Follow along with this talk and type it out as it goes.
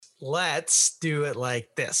let's do it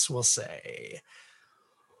like this. We'll say,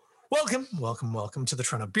 welcome to the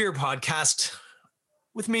Toronto Beer Podcast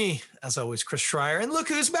with me, as always, Chris Schreier. And look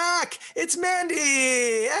who's back. It's Mandy.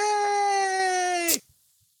 Hey!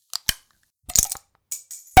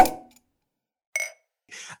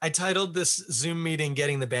 I titled this Zoom meeting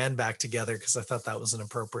 "Getting the Band Back Together" because I thought that was an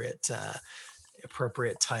appropriate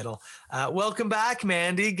title. Welcome back,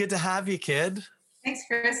 Mandy. Good to have you, kid. Thanks,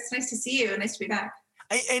 Chris. It's nice to see you. Nice to be back.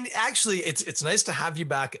 And actually, it's nice to have you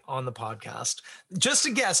back on the podcast. Just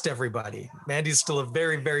a guest, everybody. Mandy's still a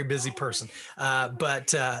very, very busy person.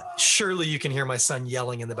 But surely you can hear my son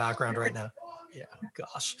yelling in the background right now. Yeah,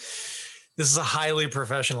 gosh. This is a highly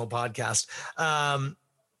professional podcast.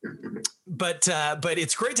 But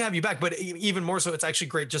it's great to have you back. But even more so, it's actually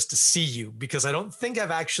great just to see you, because I don't think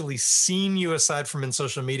I've actually seen you aside from in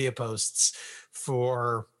social media posts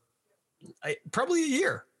for probably a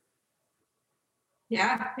year.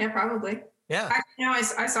 Yeah, probably. Yeah. Actually, no,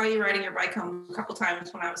 I saw you riding your bike home a couple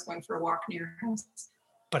times when I was going for a walk near your house.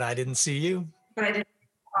 But I didn't see you. But I didn't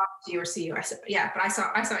talk to you or see you. I said, yeah, but I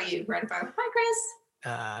saw you ride a bike. Hi, Chris.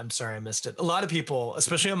 I'm sorry I missed it. A lot of people,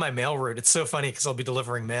 especially on my mail route, it's so funny because I'll be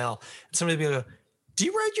delivering mail and somebody will be like, do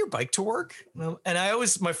you ride your bike to work? And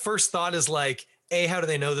my first thought is like, A, how do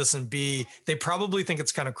they know this? And B, they probably think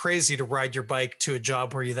it's kind of crazy to ride your bike to a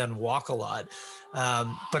job where you then walk a lot.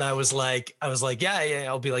 But I was like, yeah,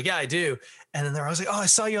 I'll be like, yeah, I do. And then I was like, oh, I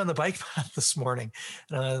saw you on the bike path this morning.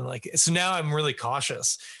 And I'm like, so now I'm really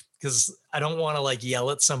cautious because I don't want to like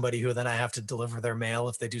yell at somebody who then I have to deliver their mail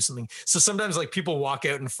if they do something. So sometimes like people walk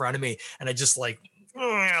out in front of me and I just like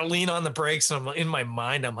lean on the brakes. And I'm in my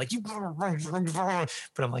mind, I'm like,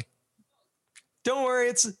 but I'm like, don't worry,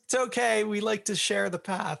 it's okay. We like to share the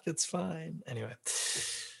path. It's fine. Anyway,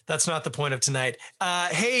 that's not the point of tonight.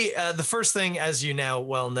 Hey, the first thing, as you now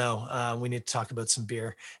well know, we need to talk about some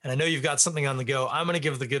beer. And I know you've got something on the go. I'm going to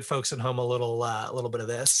give the good folks at home a little bit of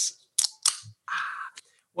this.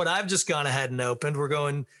 What I've just gone ahead and opened. We're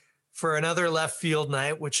going for another left field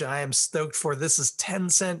night, which I am stoked for. This is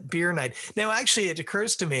 10-cent beer night. Now, actually, it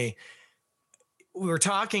occurs to me, we were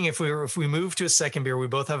talking if we move to a second beer, we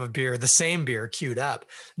both have a beer, the same beer queued up.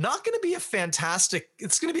 Not going to be it's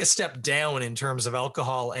going to be a step down in terms of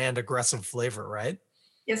alcohol and aggressive flavor, right?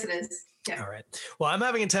 Yes, it is. Yeah. All right. Well, I'm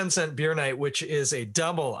having a 10-cent beer night, which is a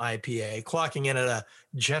double IPA, clocking in at a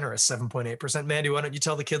generous 7.8%. Mandy, why don't you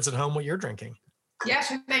tell the kids at home what you're drinking? Yeah,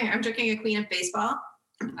 sure thing. I'm drinking a Queen of Baseball.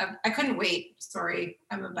 I couldn't wait. Sorry,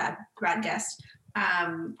 I'm a bad guest.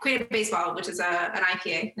 Queen of Baseball, which is an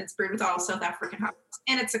IPA. It's brewed with all South African hops.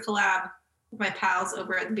 And it's a collab with my pals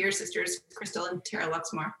over at the Beer Sisters, Crystal and Tara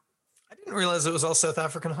Luxmore. I didn't realize it was all South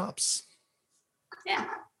African hops. Yeah.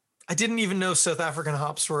 I didn't even know South African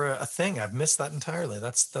hops were a thing. I've missed that entirely.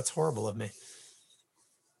 That's horrible of me.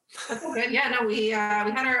 That's all good. Yeah, no, we had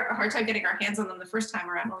a hard time getting our hands on them the first time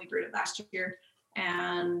around when we brewed it last year.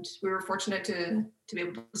 And we were fortunate to be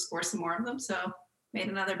able to score some more of them. So made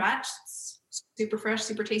another batch. It's super fresh,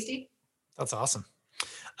 super tasty. That's awesome.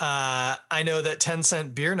 I know that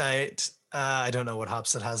 10-cent beer night, I don't know what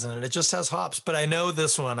hops it has in it. It just has hops, but I know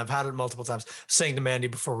this one. I've had it multiple times. Saying to Mandy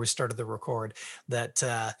before we started the record that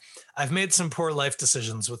I've made some poor life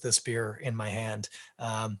decisions with this beer in my hand.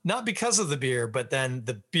 Not because of the beer, but then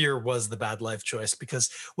the beer was the bad life choice, because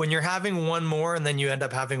when you're having one more and then you end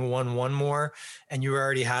up having one more and you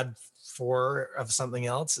already had 4 of something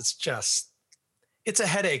else, it's a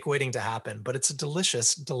headache waiting to happen, but it's a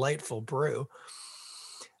delicious, delightful brew.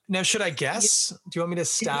 Now, should I guess? Do you want me to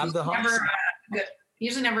stab the hops?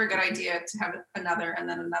 Usually never a good idea to have another and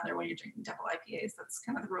then another when you're drinking double IPAs. That's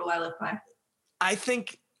kind of the rule I live by. I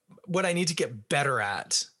think what I need to get better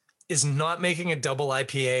at is not making a double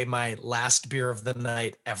IPA my last beer of the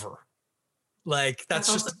night ever. Like, that's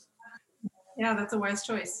a wise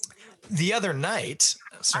choice. The other night,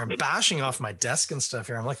 sorry, I'm bashing off my desk and stuff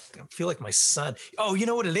here. I feel like my son. Oh, you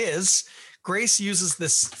know what it is? Grace uses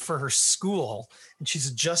this for her school and she's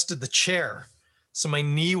adjusted the chair so my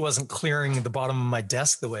knee wasn't clearing the bottom of my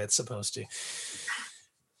desk the way it's supposed to.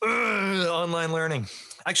 Online learning.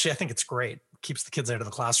 Actually, I think it's great. Keeps the kids out of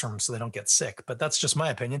the classroom so they don't get sick, but that's just my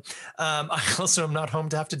opinion. I also am not home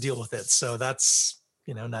to have to deal with it. So that's,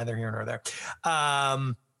 neither here nor there. I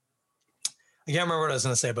can't remember what I was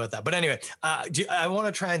going to say about that, but anyway, I want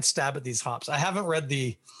to try and stab at these hops. I haven't read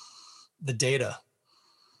the data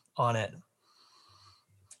on it.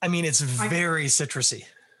 I mean, it's very citrusy.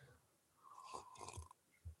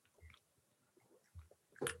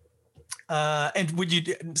 And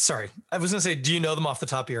I was going to say, do you know them off the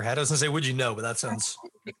top of your head? I was going to say, would you know, but that sounds.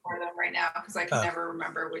 For them right now, because I can never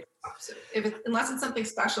remember which hops. Unless it's something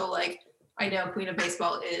special, like I know Queen of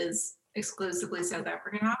Baseball is exclusively South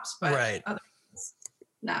African hops, but Right. otherwise,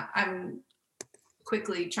 no, I'm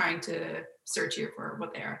quickly trying to search here for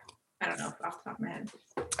what they are. I don't know off the top of my head.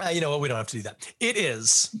 You know what? We don't have to do that. It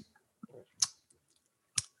is.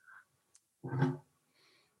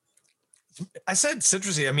 I said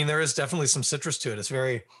citrusy. I mean, there is definitely some citrus to it. It's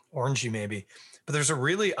very orangey, maybe, but there's a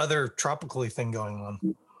really other tropically thing going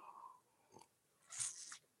on.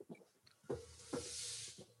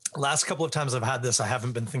 Last couple of times I've had this, I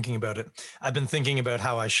haven't been thinking about it. I've been thinking about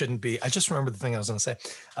how I shouldn't be. I just remembered the thing I was going to say.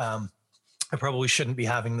 I probably shouldn't be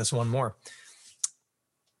having this one more.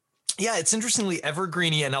 Yeah, it's interestingly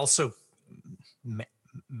evergreeny and also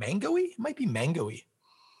mangoey. It might be mangoey.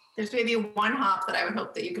 There's maybe one hop that I would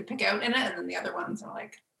hope that you could pick out in it, and then the other ones are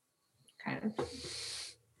like kind of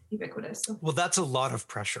ubiquitous. Well, that's a lot of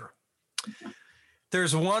pressure.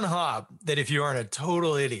 There's one hop that if you aren't a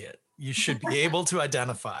total idiot, you should be able to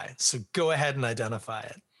identify. So go ahead and identify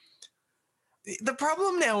it. The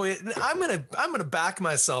problem now is I'm gonna back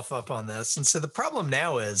myself up on this and say the problem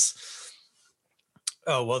now is,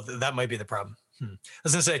 oh well, that might be the problem. I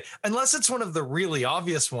was gonna say unless it's one of the really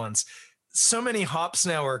obvious ones. So many hops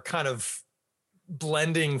now are kind of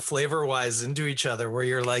blending flavor wise into each other where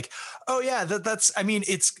you're like, oh yeah, that's, I mean,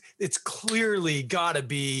 it's clearly gotta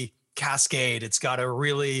be Cascade. It's got a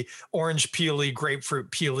really orange peely, grapefruit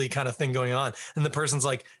peely kind of thing going on. And the person's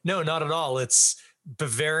like, no, not at all. It's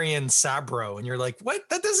Bavarian Sabro. And you're like, what?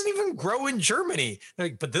 That doesn't even grow in Germany. They're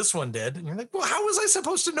like, but this one did. And you're like, well, how was I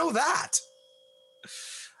supposed to know that?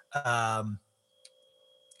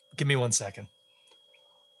 Give me 1 second.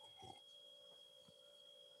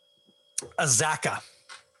 Azacca.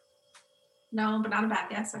 No, but not a bad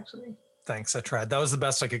guess, actually. Thanks. I tried. That was the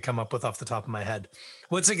best I could come up with off the top of my head.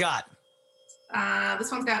 What's it got?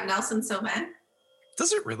 This one's got Nelson Sauvin.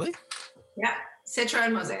 Does it really? Yeah. Citra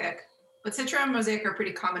and Mosaic. But Citra and Mosaic are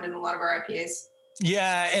pretty common in a lot of our IPAs.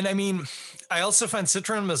 Yeah. And I mean, I also find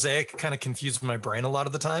Citra and Mosaic kind of confuse my brain a lot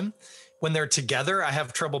of the time. When they're together, I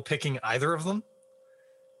have trouble picking either of them.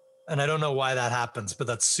 And I don't know why that happens, but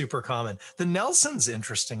that's super common. The Nelson's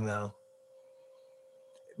interesting, though.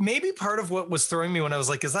 Maybe part of what was throwing me when I was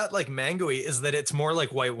like, is that like mangoey, is that it's more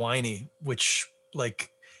like white winey, which like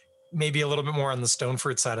maybe a little bit more on the stone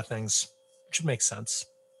fruit side of things, which makes sense.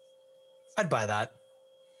 I'd buy that.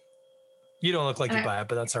 You don't look like you buy it,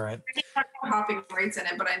 but that's all right. I don't have hopping rates in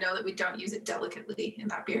it, but I know that we don't use it delicately in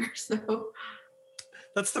that beer. So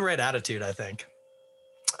that's the right attitude, I think.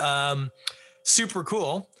 Super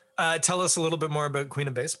cool. Tell us a little bit more about Queen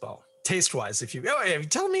of Baseball. Taste-wise, if you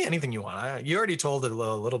tell me anything you want. You already told it a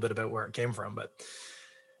little bit about where it came from, but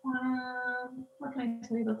what can I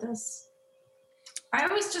tell you about this?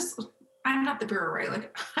 I'm not the brewer, right?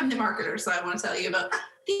 Like I'm the marketer, so I want to tell you about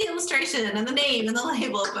the illustration and the name and the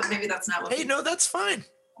label, but maybe that's not what. Hey, no, that's fine.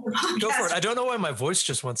 Go for it. I don't know why my voice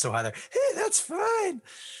just went so high there. Hey, that's fine.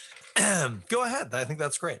 Go ahead. I think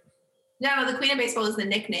that's great. No, the Queen of Baseball is the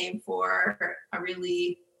nickname for a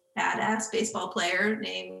really badass baseball player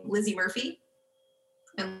named Lizzie Murphy.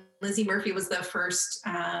 And Lizzie Murphy was the first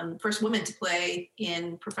woman to play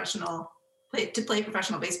professional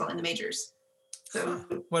baseball in the majors. So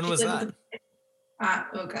when was that?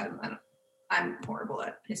 Oh God, I'm horrible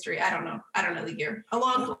at history. I don't know the year. A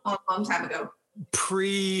long time ago.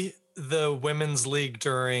 Pre the women's league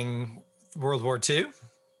during World War II?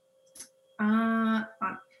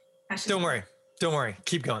 Don't worry.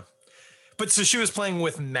 Keep going. But so she was playing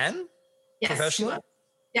with men? Yes, professionally?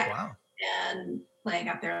 Yeah. Wow. And playing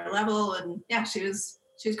at their level, and yeah, she was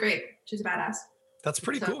great. She's a badass. That's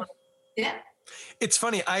pretty cool. Yeah. It's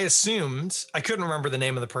funny. I couldn't remember the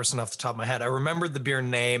name of the person off the top of my head. I remembered the beer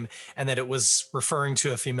name and that it was referring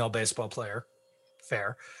to a female baseball player.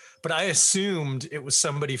 Fair. But I assumed it was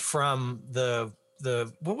somebody from the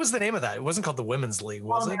what was the name of that? It wasn't called the Women's League,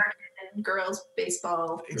 was it? Girls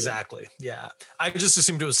baseball. Exactly. Yeah. I just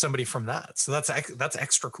assumed it was somebody from that. So that's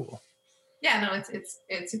extra cool. Yeah, no, it's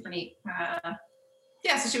super neat.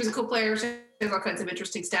 Yeah, so she was a cool player. She has all kinds of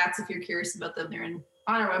interesting stats. If you're curious about them, they're on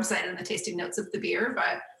our website in the tasting notes of the beer.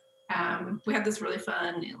 But we have this really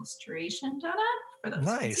fun illustration done for those.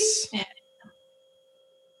 Nice. And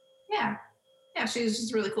yeah, she's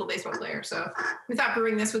just a really cool baseball player. So we thought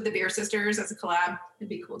brewing this with the Beer Sisters as a collab, it'd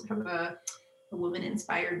be cool to have a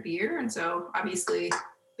woman-inspired beer. And so obviously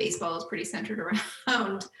baseball is pretty centered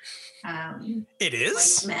around it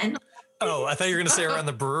is like men. Oh, I thought you were going to say around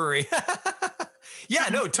the brewery. Yeah,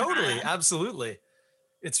 no, totally. Absolutely.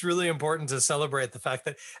 It's really important to celebrate the fact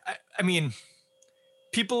that, I mean,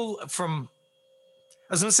 people from,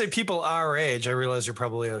 was going to say people our age. I realize you're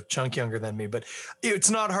probably a chunk younger than me, but it's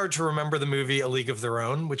not hard to remember the movie A League of Their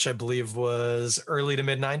Own, which I believe was early to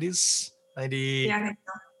mid 90s,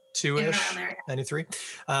 92 ish, 93.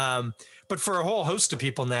 But for a whole host of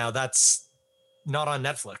people now, that's not on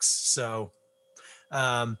Netflix. So,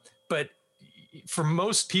 but for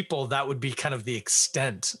most people, that would be kind of the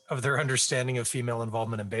extent of their understanding of female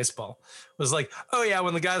involvement in baseball. It was like, oh yeah,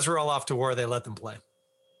 when the guys were all off to war, they let them play.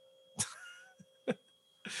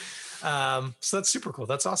 So that's super cool.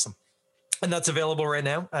 That's awesome. And that's available right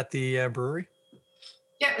now at the brewery?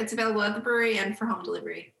 Yeah, it's available at the brewery and for home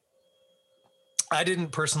delivery. I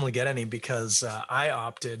didn't personally get any because I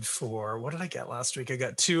opted for, what did I get last week? I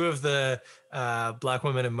got 2 of the Black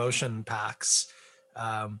Women in Motion packs,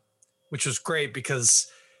 which was great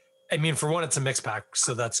because, I mean, for one, it's a mix pack,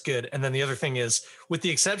 so that's good. And then the other thing is, with the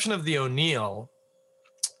exception of the O'Neill,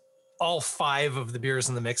 all 5 of the beers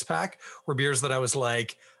in the mix pack were beers that I was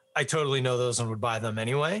like, I totally know those and would buy them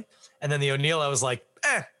anyway. And then the O'Neill, I was like,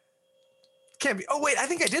 can't be. Oh, wait, I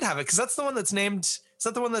think I did have it because that's the one that's named, is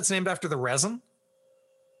that the one that's named after the resin?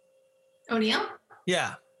 O'Neill?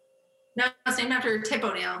 Yeah. No, it's named after Tip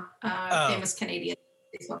O'Neill, famous Canadian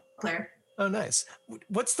baseball player. Oh, nice.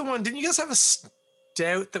 What's the one? Didn't you guys have a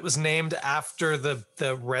stout that was named after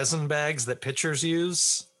the resin bags that pitchers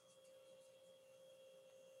use?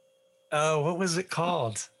 Oh, what was it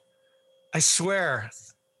called? I swear.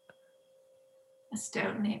 A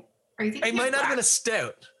stout name. Are you thinking it might not have been a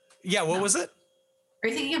stout. Yeah, what was it? Are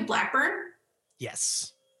you thinking of Blackburn?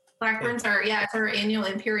 Yes. Blackburns are, it's our annual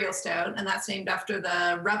Imperial Stout, and that's named after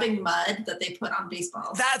the rubbing mud that they put on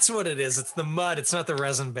baseballs. That's what it is. It's the mud. It's not the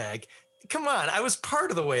resin bag. Come on. I was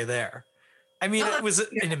part of the way there. I mean, it was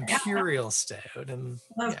an Imperial Stout. And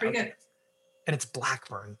that's pretty good. And it's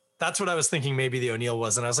Blackburn. That's what I was thinking maybe the O'Neill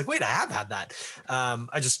was. And I was like, wait, I have had that.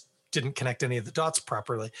 I just didn't connect any of the dots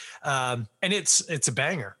properly. And it's a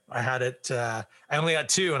banger. I had it. I only got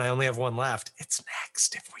 2 and I only have 1 left. It's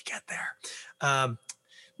next if we get there.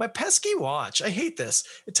 My pesky watch. I hate this.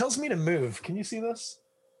 It tells me to move. Can you see this?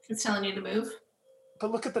 It's telling you to move.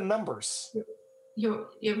 But look at the numbers. You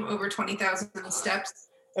have over 20,000 steps.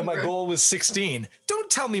 And my goal was 16. Don't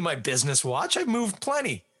tell me my business watch. I've moved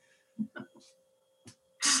plenty.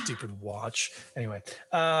 Stupid watch. Anyway,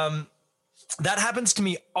 that happens to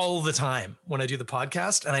me all the time when I do the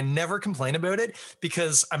podcast, and I never complain about it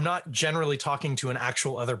because I'm not generally talking to an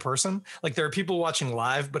actual other person. Like there are people watching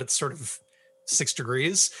live, but it's sort of 6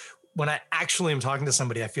 degrees. When I actually am talking to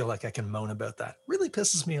somebody, I feel like I can moan about that. Really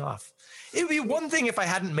pisses me off. It would be one thing if I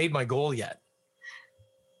hadn't made my goal yet.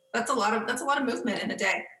 That's a lot of movement in a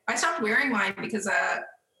day. I stopped wearing mine because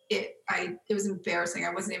it was embarrassing.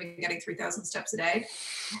 I wasn't even getting 3,000 steps a day.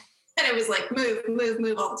 And it was like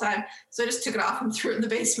move all the time. So I just took it off and threw it in the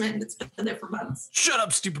basement, and it's been there for months. Shut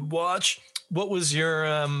up, stupid watch. What was your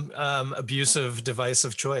abusive device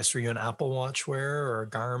of choice? Were you an Apple Watch wearer or a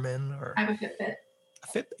Garmin? Or I have a Fitbit. A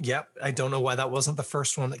Fitbit? Yep. I don't know why that wasn't the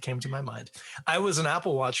first one that came to my mind. I was an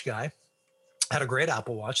Apple Watch guy. Had a great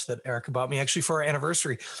Apple Watch that Erica bought me actually for our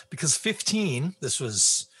anniversary because 15, this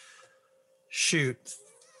was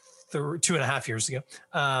 2.5 years ago.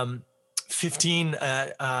 15,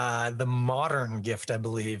 the modern gift, I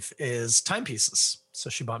believe, is timepieces. So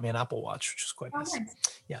she bought me an Apple Watch, which is quite nice.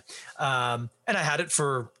 Nice. Yeah. And I had it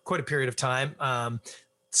for quite a period of time.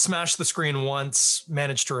 Smashed the screen once,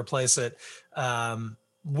 managed to replace it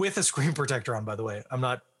with a screen protector on, by the way. I'm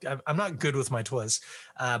not good with my toys,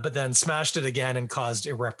 but then smashed it again and caused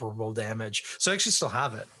irreparable damage. So I actually still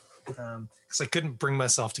have it because I couldn't bring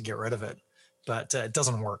myself to get rid of it, but it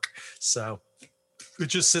doesn't work. So it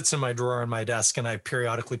just sits in my drawer on my desk, and I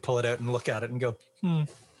periodically pull it out and look at it and go, But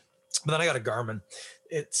then I got a Garmin.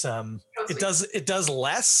 It's it does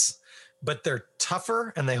less, but they're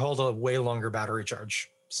tougher and they hold a way longer battery charge.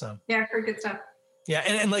 So yeah, for good stuff. Yeah,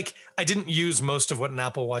 and like I didn't use most of what an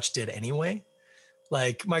Apple Watch did anyway.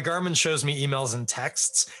 Like my Garmin shows me emails and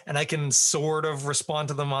texts, and I can sort of respond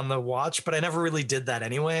to them on the watch, but I never really did that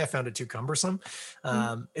anyway. I found it too cumbersome.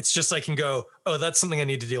 It's just I can go, oh, that's something I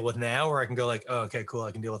need to deal with now, or I can go like, oh, okay, cool,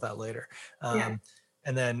 I can deal with that later. And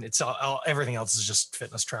then it's all everything else is just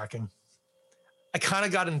fitness tracking. I kind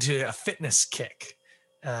of got into a fitness kick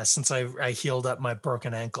since I healed up my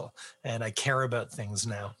broken ankle, and I care about things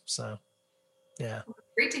now. So, yeah,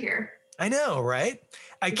 great to hear. I know, right?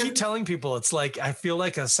 I keep telling people it's like I feel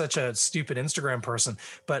like such a stupid Instagram person,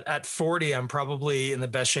 but at 40, I'm probably in the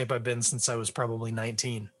best shape I've been since I was probably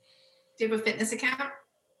 19. Do you have a fitness account?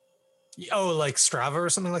 Oh, like Strava or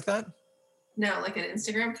something like that? No, like an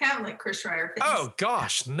Instagram account, like Chris Schreier Fitness. Oh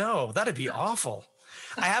gosh, no, that'd be awful.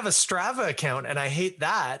 I have a Strava account and I hate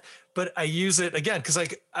that, but I use it again because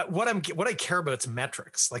like what I care about is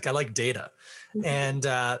metrics. Like I like data, and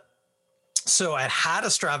so I had a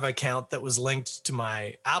Strava account that was linked to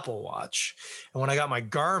my Apple Watch, and when I got my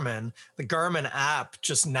Garmin, the Garmin app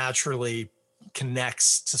just naturally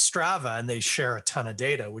connects to Strava, and they share a ton of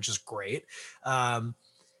data, which is great.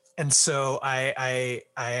 And so I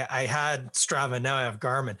had Strava. Now I have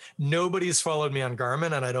Garmin. Nobody's followed me on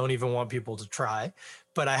Garmin, and I don't even want people to try.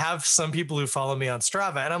 But I have some people who follow me on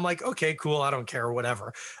Strava, and I'm like, okay, cool. I don't care,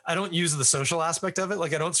 whatever. I don't use the social aspect of it.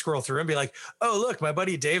 Like I don't scroll through and be like, oh, look, my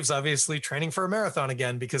buddy Dave's obviously training for a marathon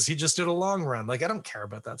again because he just did a long run. Like I don't care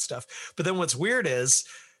about that stuff. But then what's weird is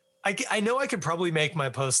I know I could probably make my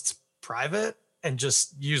posts private and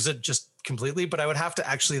just use it just completely, but I would have to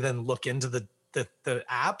actually then look into the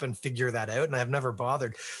app and figure that out. And I've never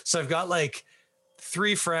bothered. So I've got like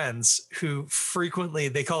 3 friends who frequently,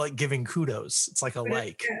 they call it giving kudos. It's like a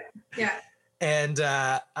like. Yeah. And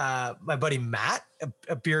my buddy Matt,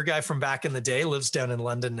 a beer guy from back in the day, lives down in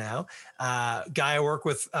London now. Guy I work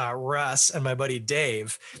with, Russ, and my buddy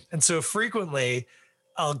Dave. And so frequently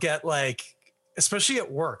I'll get like, especially at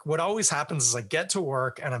work, what always happens is I get to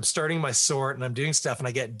work and I'm starting my sort and I'm doing stuff and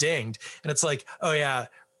I get dinged. And it's like, oh yeah,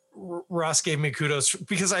 Ross gave me kudos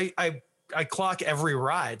because I clock every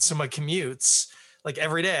ride. So my commutes, like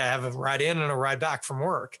every day I have a ride in and a ride back from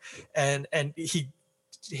work, and he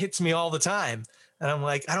hits me all the time. And I'm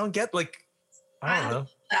like, I don't get like, I don't know.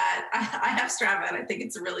 That I have Strava, and I think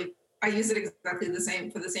it's I use it exactly the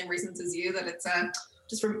same for the same reasons as you, that it's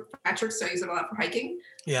just for metrics. So I use it a lot for hiking.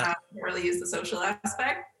 Yeah. I don't really use the social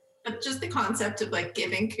aspect, but just the concept of like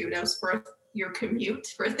giving kudos for your commute,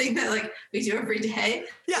 for a thing that like we do every day.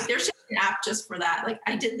 Yeah. Like, there's an app just for that. Like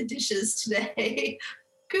I did the dishes today.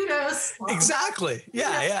 Kudos. Exactly.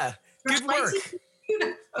 Yeah. Good work.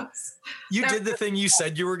 Kudos. You did the thing you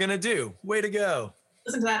said you were going to do. Way to go.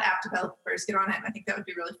 Listen to that, app developers. Get on it. I think that would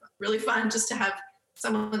be really fun just to have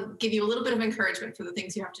someone give you a little bit of encouragement for the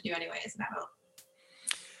things you have to do anyway as an adult.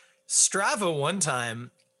 Strava one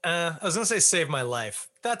time, I was going to say saved my life.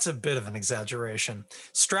 That's a bit of an exaggeration.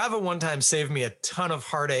 Strava one time saved me a ton of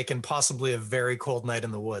heartache and possibly a very cold night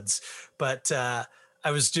in the woods. But I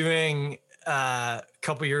was doing a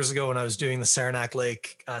couple years ago when I was doing the Saranac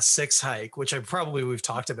Lake 6 hike, which we've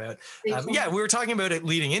talked about. Yeah, we were talking about it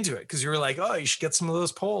leading into it because you were like, oh, you should get some of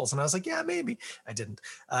those poles. And I was like, yeah, maybe. I didn't.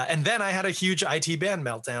 And then I had a huge IT band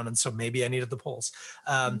meltdown. And so maybe I needed the poles.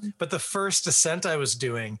 But the first descent I was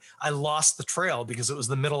doing, I lost the trail because it was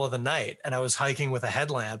the middle of the night and I was hiking with a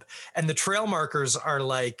headlamp. And the trail markers are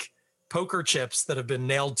like poker chips that have been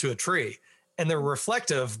nailed to a tree. And they're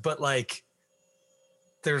reflective, but like,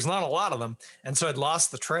 there's not a lot of them. And so I'd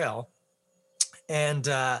lost the trail, and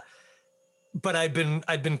but I'd been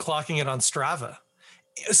clocking it on Strava.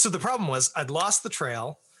 So the problem was I'd lost the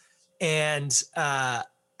trail, and I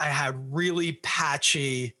had really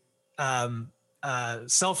patchy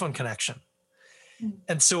cell phone connection.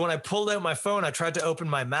 And so when I pulled out my phone, I tried to open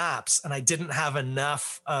my maps, and I didn't have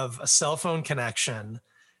enough of a cell phone connection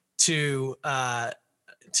to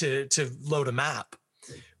load a map.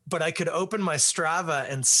 But I could open my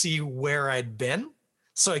Strava and see where I'd been.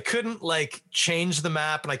 So I couldn't like change the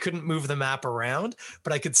map and I couldn't move the map around,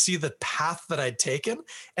 but I could see the path that I'd taken.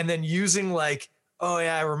 And then using like, oh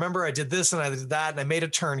yeah, I remember I did this and I did that and I made a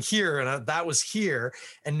turn here and that was here.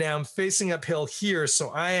 And now I'm facing uphill here. So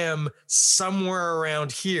I am somewhere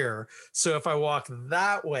around here. So if I walk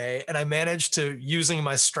that way, and I managed to, using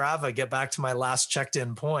my Strava, get back to my last checked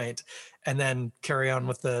in point and then carry on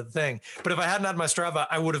with the thing. But if I hadn't had my Strava,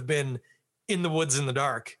 I would have been in the woods in the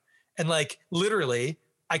dark. And like literally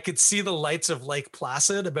I could see the lights of Lake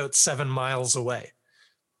Placid about 7 miles away.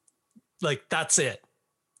 Like that's it.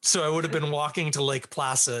 So I would have been walking to Lake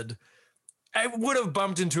Placid. I would have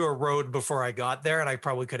bumped into a road before I got there and I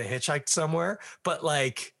probably could have hitchhiked somewhere, but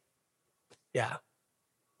like, yeah.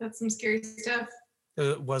 That's some scary stuff.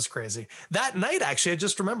 It was crazy. That night, actually, I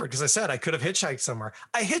just remembered because I said I could have hitchhiked somewhere.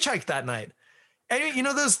 I hitchhiked that night. And you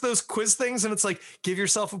know those quiz things, and it's like, give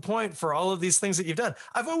yourself a point for all of these things that you've done.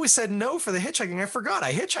 I've always said no for the hitchhiking. I forgot.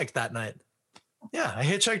 I hitchhiked that night. Yeah, I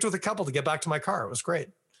hitchhiked with a couple to get back to my car. It was great.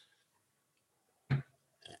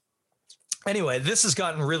 Anyway, this has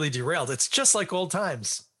gotten really derailed. It's just like old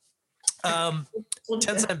times.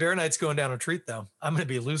 10-cent beer night's going down a treat, though. I'm going to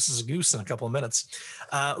be loose as a goose in a couple of minutes.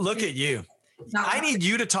 Look at you. I need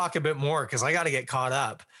you to talk a bit more because I got to get caught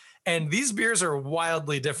up. And these beers are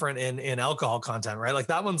wildly different in alcohol content, right? Like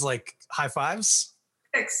that one's like high fives.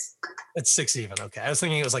 6. It's 6 even. Okay. I was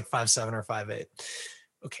thinking it was like 5.7 or 5.8.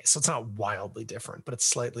 Okay. So it's not wildly different, but it's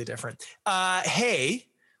slightly different. Hey,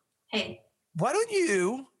 Hey, why don't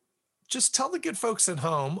you just tell the good folks at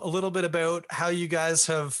home a little bit about how you guys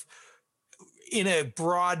have, in a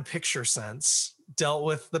broad picture sense, dealt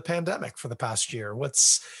with the pandemic for the past year.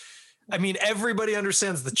 I mean, everybody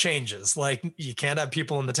understands the changes. Like, you can't have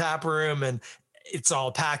people in the tap room, and it's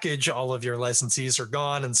all package. All of your licensees are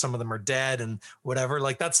gone, and some of them are dead, and whatever.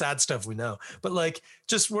 Like, that's sad stuff, we know. But like,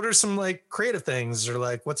 just what are some like creative things, or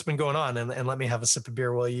like what's been going on? And let me have a sip of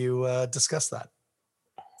beer while you discuss that.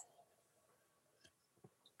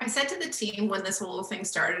 I said to the team when this whole thing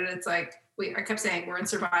started, it's like, I kept saying, we're in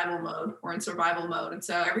survival mode. We're in survival mode. And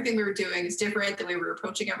so everything we were doing is different. The way we were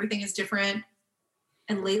approaching everything is different.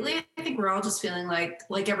 And lately, I think we're all just feeling like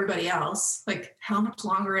everybody else, like, how much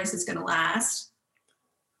longer is this going to last?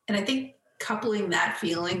 And I think coupling that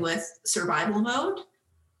feeling with survival mode,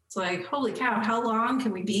 it's like, holy cow, how long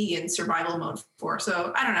can we be in survival mode for?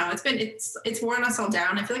 So I don't know. It's worn us all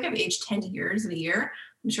down. I feel like I've aged 10 years in a year.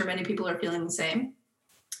 I'm sure many people are feeling the same.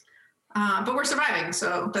 But we're surviving,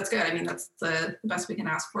 so that's good. I mean, that's the best we can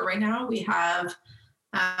ask for right now. We have,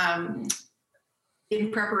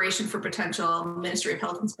 in preparation for potential Ministry of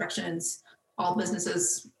Health inspections, all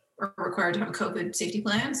businesses are required to have a COVID safety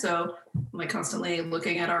plan. So I'm like constantly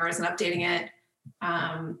looking at ours and updating it.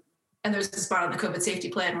 And there's a spot on the COVID safety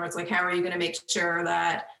plan where it's like, how are you going to make sure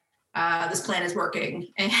that this plan is working?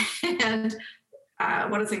 And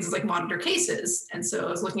one of the things is like monitor cases. And so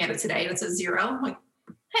I was looking at it today and it says 0. I'm like,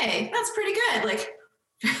 hey, that's pretty good. Like,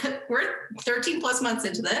 we're 13 plus months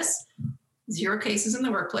into this, 0 cases in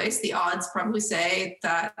the workplace. The odds probably say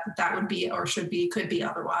that would be, or should be, could be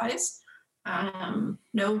otherwise.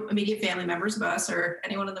 No immediate family members of us or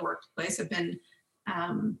anyone in the workplace have been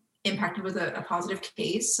impacted with a positive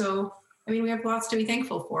case. So, I mean, we have lots to be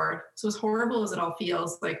thankful for. So as horrible as it all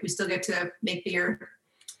feels, like, we still get to make beer,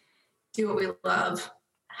 do what we love,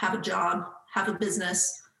 have a job, have a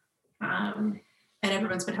business, and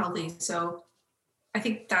everyone's been healthy. So I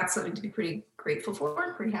think that's something to be pretty grateful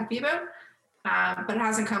for, pretty happy about. But it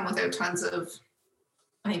hasn't come without tons of,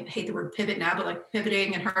 I hate the word pivot now, but like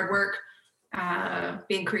pivoting and hard work,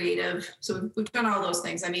 being creative. So we've done all those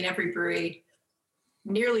things. I mean,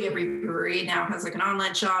 nearly every brewery now has like an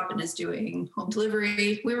online shop and is doing home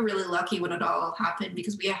delivery. We were really lucky when it all happened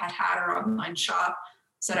because we had our online shop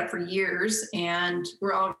set up for years, and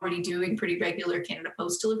we're already doing pretty regular Canada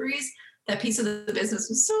Post deliveries. That piece of the business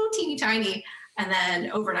was so teeny tiny. And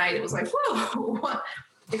then overnight it was like, whoa,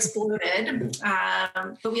 exploded.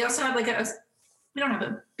 But we also have we don't have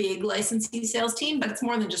a big licensee sales team, but it's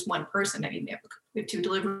more than just one person. I mean, we have 2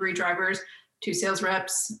 delivery drivers, 2 sales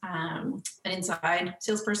reps, an inside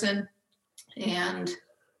salesperson. And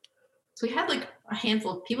so we had like a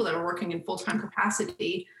handful of people that were working in full-time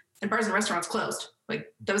capacity, and bars and restaurants closed.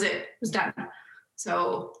 Like, that was it was done.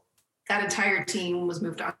 So that entire team was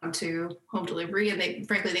moved on to home delivery, and they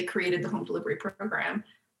created the home delivery program,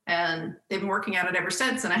 and they've been working at it ever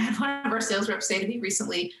since. And I had one of our sales reps say to me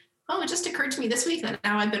recently, oh, it just occurred to me this week that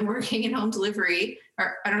now I've been working in home delivery.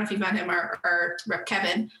 Or I don't know if you've met him, our rep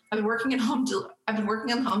Kevin. I've been working on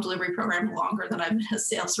the home delivery program longer than I've been a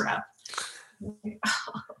sales rep. Can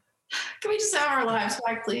we just have our lives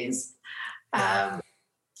back, please?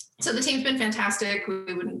 So the team's been fantastic.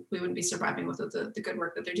 We wouldn't be surviving without the good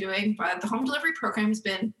work that they're doing. But the home delivery program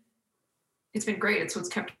it's been great. It's what's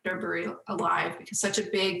kept our brewery alive, because such a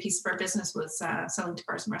big piece of our business was selling to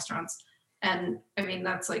bars and restaurants. And I mean,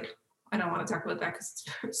 that's like, I don't want to talk about that because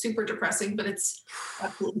it's super depressing, but it's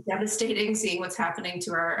absolutely devastating seeing what's happening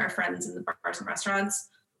to our friends in the bars and restaurants.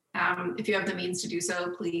 If you have the means to do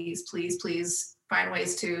so, please, please, please find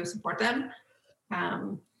ways to support them.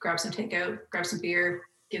 Grab some takeout, grab some beer,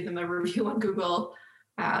 give them a review on Google,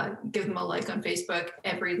 give them a like on Facebook.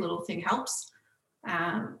 Every little thing helps.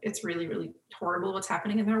 It's really, really horrible what's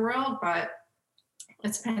happening in their world, but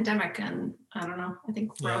it's a pandemic, and I don't know. I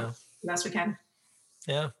think we're the best we can.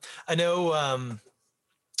 Yeah. I know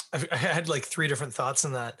I had like 3 different thoughts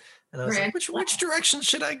in that, and I was like, which direction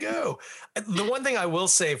should I go? The one thing I will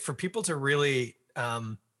say for people to really,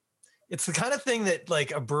 it's the kind of thing that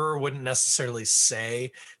like a brewer wouldn't necessarily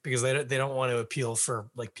say, because they don't want to appeal for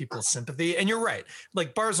like people's sympathy. And you're right.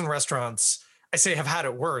 Like, bars and restaurants, I say, have had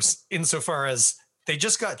it worse insofar as they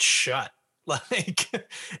just got shut, like,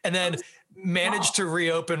 and then managed to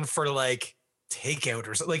reopen for like takeout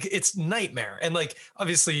or something. Like, it's nightmare. And like,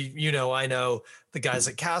 obviously, I know the guys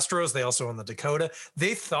at Castro's, they also own the Dakota.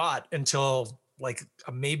 They thought until like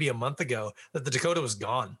maybe a month ago that the Dakota was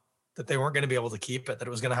gone, that they weren't going to be able to keep it, that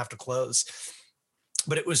it was going to have to close.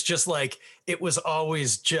 But it was just like, it was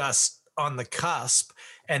always just on the cusp,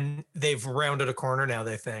 and they've rounded a corner now,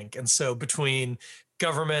 they think. And so between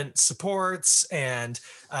government supports, and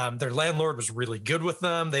their landlord was really good with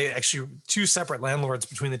them. They actually two separate landlords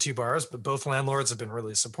between the two bars, but both landlords have been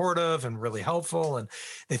really supportive and really helpful, and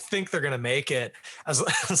they think they're going to make it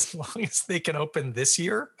as long as they can open this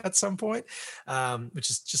year at some point, which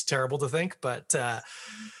is just terrible to think. But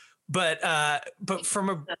from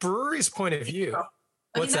a brewery's point of view,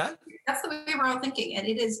 what's that? That's the way we're all thinking, and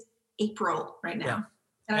it is April right now. Yeah.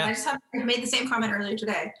 And Yeah. I just made the same comment earlier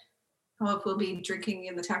today. I hope we'll be drinking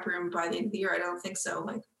in the tap room by the end of the year. I don't think so.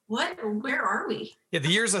 Like, what? Where are we? Yeah, the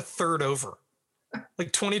year's a third over.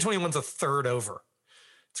 Like 2021's a third over.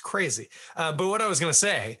 It's crazy. But what I was going to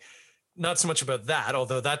say, not so much about that,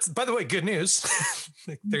 although that's, by the way, good news.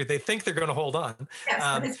 They think they're going to hold on.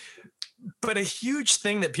 Yes, But a huge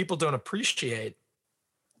thing that people don't appreciate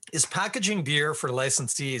is packaging beer for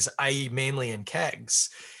licensees, i.e. mainly in kegs,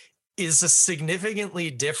 is a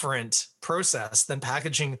significantly different process than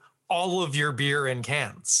packaging all of your beer in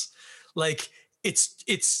cans. Like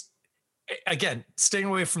it's again, staying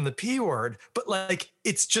away from the P word, but like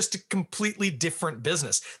it's just a completely different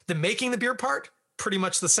business. The making the beer part, pretty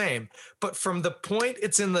much the same, but from the point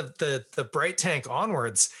it's in the bright tank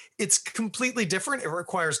onwards, it's completely different. It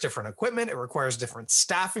requires different equipment. It requires different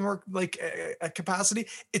staffing or capacity.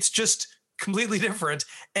 It's just completely different.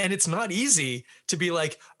 And it's not easy to be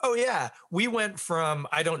like, oh yeah, we went from,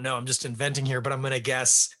 I don't know, I'm just inventing here, but I'm going to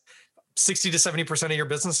guess 60 to 70% of your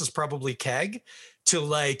business is probably keg to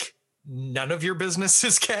like none of your business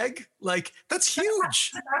is keg. Like that's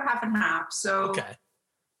huge. it's about half and half. So, Okay.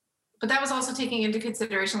 But that was also taking into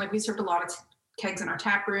consideration, like we served a lot of kegs in our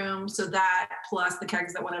tap room. So that plus the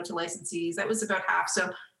kegs that went out to licensees, that was about half.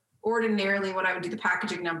 So ordinarily when I would do the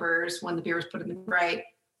packaging numbers, when the beer was put in the right,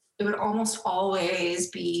 it would almost always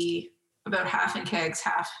be about half in kegs,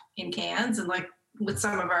 half in cans. And like with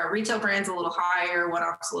some of our retail brands, a little higher,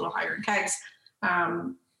 one-offs a little higher in kegs.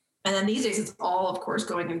 And then these days it's all, of course,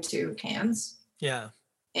 going into cans. Yeah.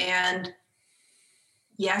 And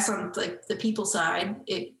yes, on like the people side,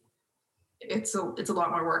 it's a lot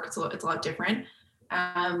more work. It's a lot different.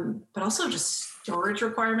 But also just storage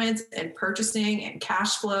requirements and purchasing and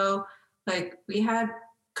cash flow. Like we had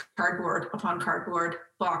cardboard upon cardboard,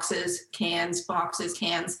 boxes, cans, boxes,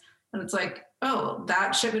 cans. And it's like, oh,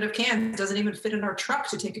 that shipment of cans doesn't even fit in our truck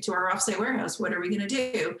to take it to our offsite warehouse. What are we going to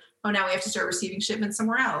do? Oh, now we have to start receiving shipments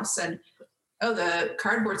somewhere else. And oh, the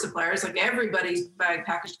cardboard suppliers, like everybody's buying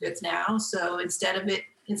packaged goods now. So instead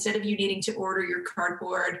of you needing to order your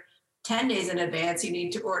cardboard 10 days in advance, you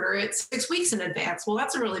need to order it 6 weeks in advance. Well,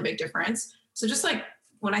 that's a really big difference. So just like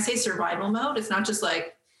when I say survival mode, it's not just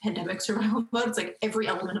like pandemic survival mode. It's like every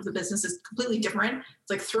element of the business is completely different. It's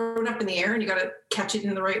like thrown up in the air and you got to catch it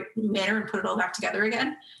in the right manner and put it all back together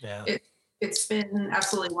again. Yeah. It's been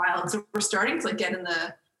absolutely wild. So we're starting to like get in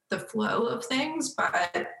the flow of things,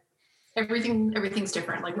 but everything's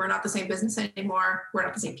different. Like we're not the same business anymore. We're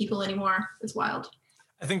not the same people anymore. It's wild.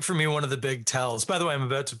 I think for me, one of the big tells, by the way, I'm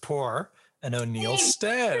about to pour an O'Neill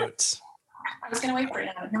Stout. I was going to wait for it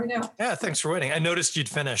now. Here we go. Yeah, thanks for waiting. I noticed you'd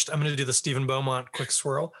finished. I'm going to do the Stephen Beaumont quick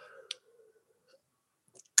swirl.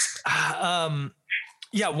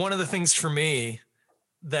 Yeah, one of the things for me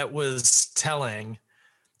that was telling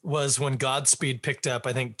was when Godspeed picked up,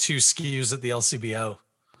 I think, 2 SKUs at the LCBO.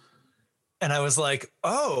 And I was like,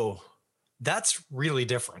 oh, that's really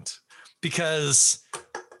different. Because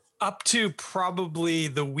up to probably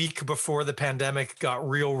the week before the pandemic got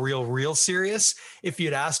real serious, if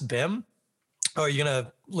you'd asked Bim, oh, are you going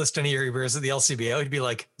to list any of your beers at the LCBO? He'd be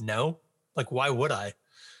like, no. Like, why would I?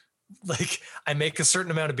 Like, I make a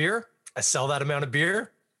certain amount of beer. I sell that amount of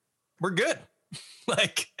beer. We're good.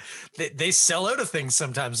 Like, they sell out of things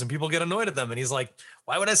sometimes and people get annoyed at them. And he's like,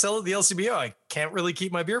 why would I sell at the LCBO? I can't really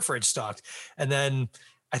keep my beer fridge stocked. And then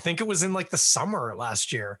I think it was in like the summer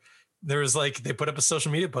last year. There was like, they put up a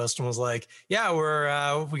social media post and was like, yeah,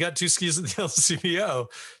 we got 2 SKUs at the LCBO.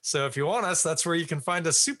 So if you want us, that's where you can find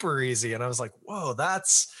us super easy. And I was like, whoa,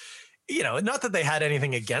 that's, you know, not that they had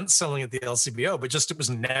anything against selling at the LCBO, but just, it was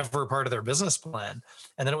never part of their business plan.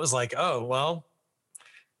 And then it was like, oh, well,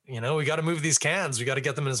 you know, we got to move these cans. We got to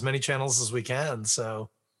get them in as many channels as we can. So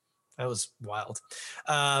that was wild.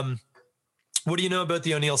 What do you know about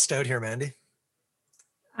the O'Neill Stout here, Mandy?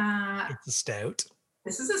 It's a stout.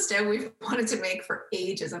 This is a stout we've wanted to make for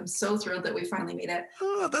ages. I'm so thrilled that we finally made it.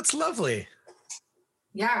 Oh, that's lovely.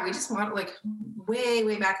 Yeah, we just want, like,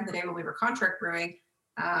 way back in the day when we were contract brewing,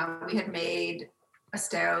 we had made a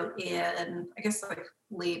stout in, I guess, like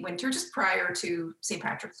late winter, just prior to St.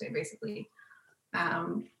 Patrick's Day, basically.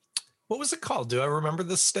 What was it called? Do I remember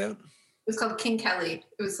this stout? It was called King Kelly.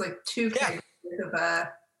 It was like 2 kegs of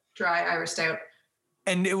a dry Irish stout.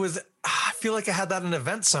 And it was, I feel like I had that in an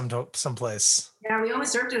event someplace. Yeah, we only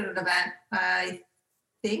served it at an event. I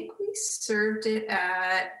think we served it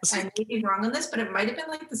at, I may be wrong on this, but it might have been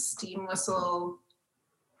like the Steam Whistle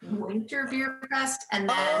Winter Beer Fest. And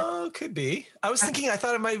then Oh, could be. I was thinking, I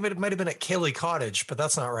thought it might have been at Cayley Cottage, but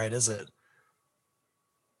that's not right, is it?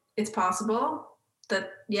 it's possible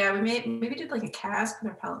that, yeah, we maybe did like a cask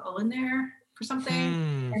with our Palette O in there for something.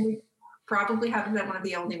 And we probably had it at one of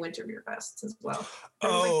the only Winter Beer Fests as well.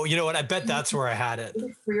 Oh, you know what? I bet that's where I had it.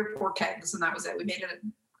 3 or 4 kegs, and that was it. We made it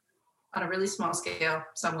on a really small scale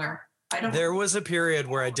somewhere. There was a period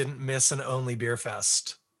where I didn't miss an only beer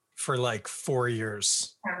fest for like 4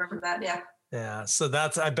 years. I remember that. Yeah. Yeah. So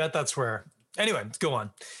I bet that's where. Anyway, go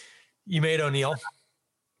on. You made O'Neill.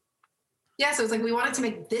 Yeah. So it's like we wanted to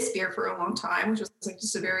make this beer for a long time, which was like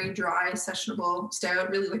just a very dry, sessionable stout,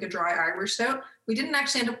 really like a dry Irish stout. We didn't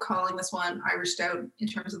actually end up calling this one Irish stout in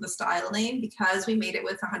terms of the style name because we made it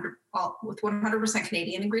with 100%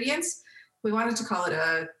 Canadian ingredients. We wanted to call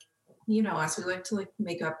it you know us, we like to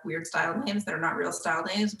make up weird style names that are not real style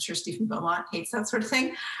names. I'm sure Stephen Beaumont hates that sort of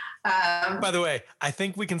thing. By the way, I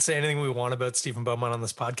think we can say anything we want about Stephen Beaumont on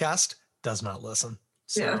this podcast. Does not listen.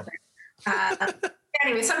 So. Yeah.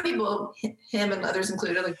 Anyway, some people, him and others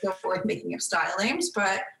included, don't like making up style names,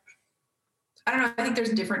 but I don't know. I think there's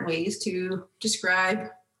different ways to describe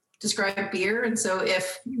beer. And so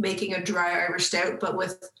if making a dry Irish stout, but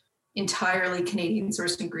with entirely Canadian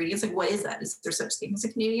sourced ingredients, like what is that? Is there such thing as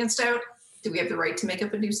a Canadian stout? Do we have the right to make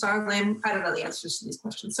up a new style name? I don't know the answers to these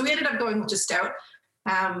questions. So we ended up going with just stout,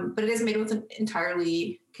 but it is made with an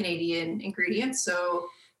entirely Canadian ingredients. So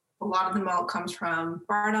a lot of the malt comes from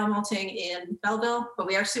Barn Ale Malting in Belleville, but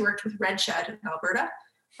we actually worked with Red Shed in Alberta.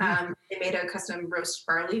 They made a custom roast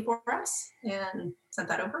barley for us and sent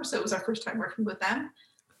that over. So it was our first time working with them.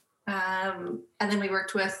 And then we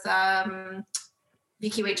worked with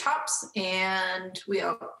BQH hops, and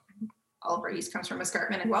all of our yeast comes from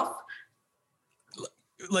Escarpment and Guelph.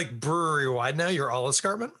 Like brewery wide now, you're all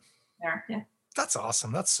Escarpment? There, yeah. That's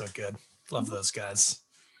awesome. That's so good. Love those guys.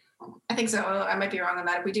 I think so. I might be wrong on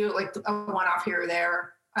that. If we do like a one-off here or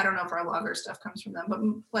there, I don't know if our lager stuff comes from them, but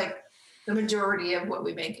like the majority of what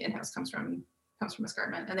we make in-house comes from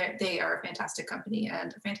Escarpment, and they are a fantastic company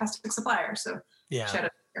and a fantastic supplier. So yeah, shout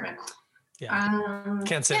out to Escarpment. Yeah,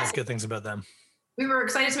 can't say enough good things about them. We were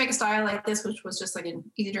excited to make a style like this, which was just like an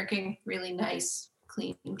easy drinking, really nice,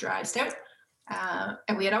 clean, dry stout.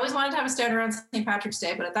 And we had always wanted to have a stout around St. Patrick's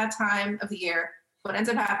Day, but at that time of the year, what ends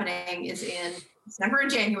up happening is in December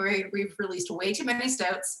and January, we've released way too many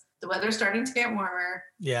stouts. The weather's starting to get warmer.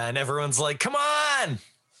 Yeah, and everyone's like, come on.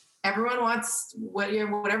 Everyone wants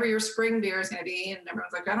whatever your spring beer is going to be, and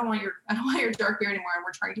everyone's like, I don't want your dark beer anymore, and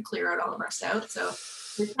we're trying to clear out all of our stouts. So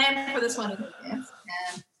we planned for this one in advance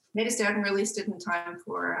and made a stout and released it in time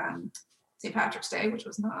for St. Patrick's Day, which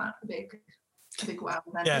was not a big wow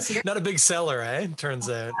event this year. Not a big seller, eh? Turns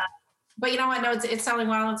out. But you know what? No, it's selling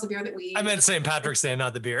well. It's a beer that I meant St. Patrick's Day,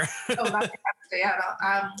 not the beer. Oh, not St. Patrick's Day. Yeah,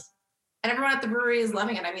 no. And everyone at the brewery is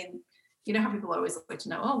loving it. I mean, you know how people always like to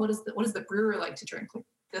know, oh, what is the brewer like to drink? Like,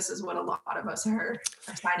 this is what a lot of us are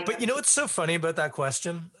finding. But you know what's so funny about that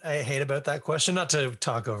question? I hate about that question. Not to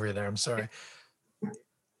talk over you there. I'm sorry.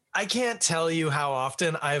 I can't tell you how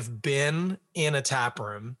often I've been in a tap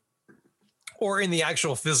room or in the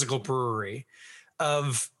actual physical brewery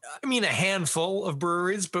a handful of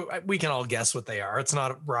breweries, but we can all guess what they are. It's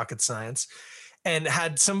not rocket science. And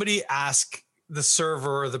had somebody ask the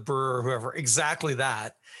server or the brewer or whoever exactly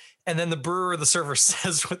that, and then the brewer or the server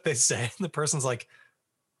says what they say, and the person's like,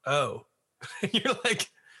 oh. You're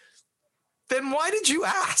like, then why did you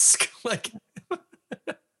ask? Like,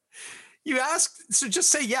 you asked, so just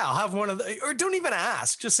say, yeah, I'll have one of the, or don't even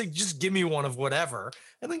ask. Just say, just give me one of whatever,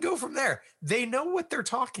 and then go from there. They know what they're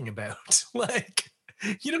talking about. Like,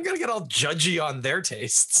 you don't gotta get all judgy on their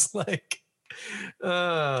tastes. Like,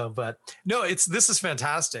 but no, this is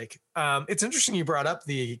fantastic. It's interesting you brought up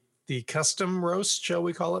the custom roast, shall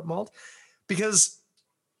we call it, malt, because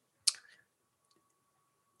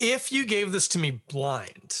if you gave this to me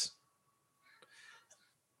blind,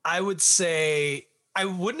 I would say I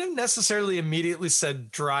wouldn't have necessarily immediately said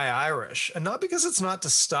dry Irish, and not because it's not to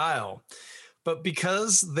style, but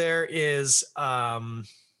because there is,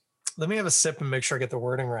 let me have a sip and make sure I get the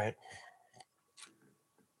wording right.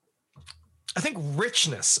 I think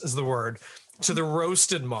richness is the word to the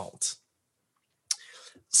roasted malt.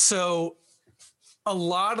 So a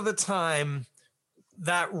lot of the time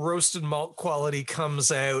that roasted malt quality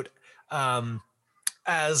comes out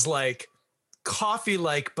as like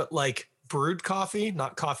coffee-like, but like brewed coffee,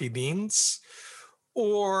 not coffee beans,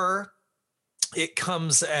 or it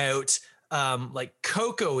comes out like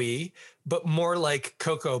cocoa-y, but more like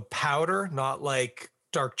cocoa powder, not like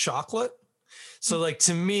dark chocolate. So like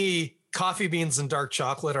to me, coffee beans and dark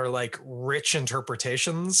chocolate are like rich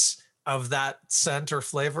interpretations of that scent or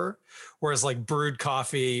flavor, whereas like brewed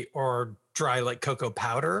coffee or dry like cocoa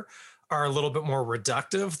powder are a little bit more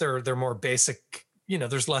reductive. They're more basic,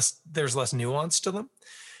 there's less nuance to them.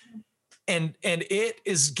 And it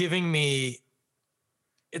is giving me,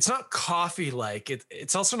 it's not coffee like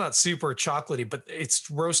it's also not super chocolatey, but it's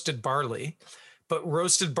roasted barley, but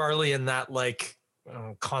roasted barley in that like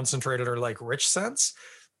concentrated or like rich sense,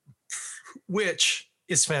 which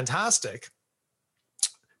is fantastic,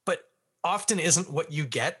 but often isn't what you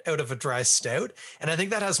get out of a dry stout. And I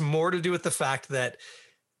think that has more to do with the fact that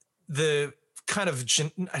the kind of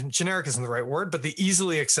generic isn't the right word, but the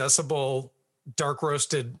easily accessible dark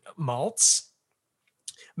roasted malts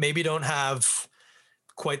maybe don't have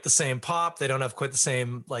quite the same pop. They don't have quite the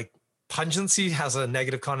same like pungency, has a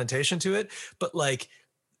negative connotation to it. But like,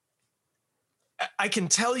 I can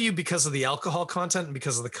tell you because of the alcohol content and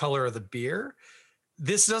because of the color of the beer,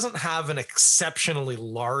 this doesn't have an exceptionally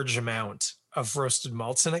large amount of roasted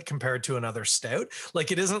malts in it compared to another stout.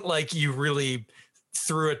 Like it isn't like you really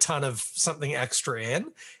threw a ton of something extra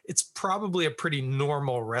in. It's probably a pretty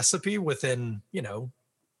normal recipe within the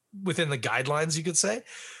guidelines, you could say.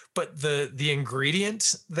 But the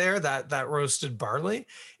ingredient there, that roasted barley,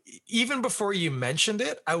 even before you mentioned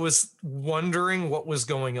it, I was wondering what was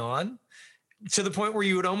going on, to the point where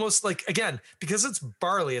you would almost like, again, because it's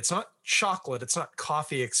barley, it's not chocolate, it's not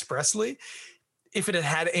coffee expressly. If it had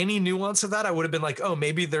had any nuance of that, I would have been like, oh,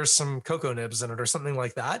 maybe there's some cocoa nibs in it or something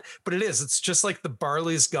like that. But it is. It's just like the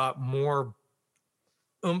barley's got more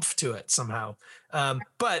oomph to it somehow.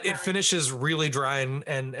 But it finishes really dry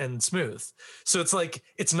and smooth. So it's like,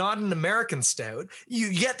 it's not an American stout.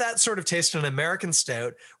 You get that sort of taste in an American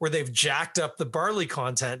stout where they've jacked up the barley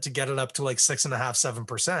content to get it up to like 6.5%,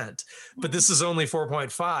 7%. But this is only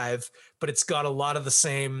 4.5, but it's got a lot of the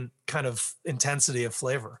same kind of intensity of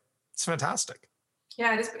flavor. It's fantastic.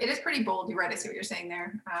 Yeah, it is pretty bold. You're right. I see what you're saying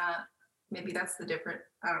there. Maybe that's the difference.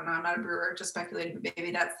 I don't know. I'm not a brewer, just speculating, but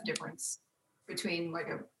maybe that's the difference between like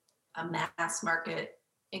a mass market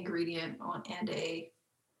ingredient and a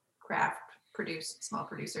craft produced small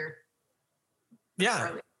producer.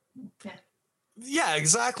 Yeah. Yeah,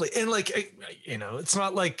 exactly. And like, it's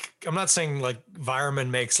not like, I'm not saying like Weyermann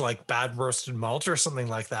makes like bad roasted malt or something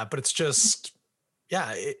like that, but it's just,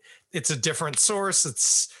 yeah, it's a different source.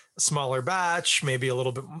 It's a smaller batch, maybe a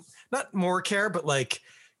little bit, not more care, but like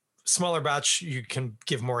smaller batch you can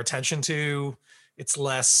give more attention to. It's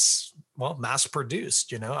less, well, mass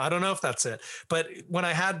produced, I don't know if that's it. But when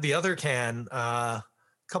I had the other can a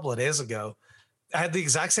couple of days ago, I had the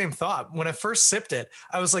exact same thought. When I first sipped it,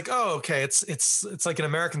 I was like, oh, okay, it's like an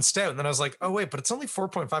American stout. And then I was like, oh wait, but it's only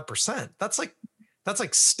 4.5%. That's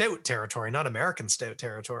like stout territory, not American stout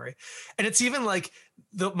territory. And it's even like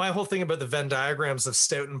my whole thing about the Venn diagrams of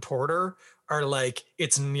stout and porter are like,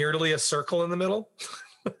 it's nearly a circle in the middle.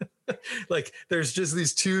 Like there's just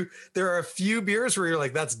these two, there are a few beers where you're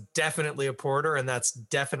like, that's definitely a porter and that's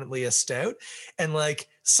definitely a stout. And like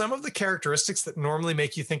some of the characteristics that normally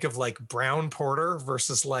make you think of like brown porter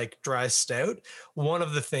versus like dry stout, one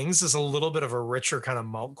of the things is a little bit of a richer kind of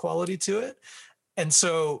malt quality to it. And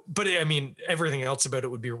so, but I mean, everything else about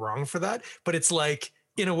it would be wrong for that. But it's like,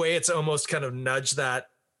 in a way, it's almost kind of nudged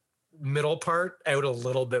that middle part out a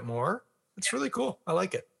little bit more. It's really cool. I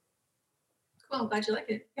like it. Cool. I'm glad you like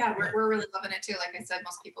it. Yeah, we're really loving it too. Like I said,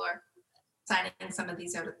 most people are signing some of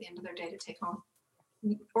these out at the end of their day to take home.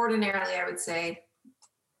 Ordinarily, I would say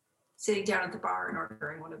sitting down at the bar and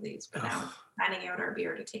ordering one of these, but now signing out our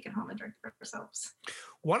beer to take it home and drink it ourselves.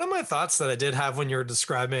 One of my thoughts that I did have when you were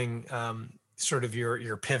describing sort of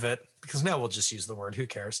your pivot, because now we'll just use the word, who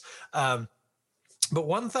cares? But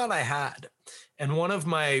one thought I had, and one of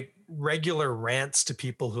my regular rants to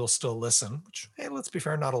people who'll still listen, which, hey, let's be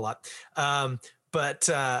fair, not a lot.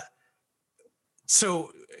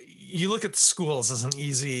 So you look at schools as an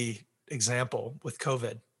easy example with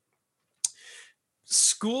COVID.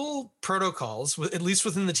 School protocols, at least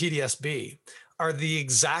within the TDSB, are the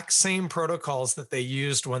exact same protocols that they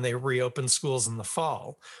used when they reopened schools in the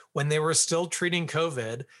fall, when they were still treating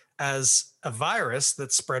COVID as a virus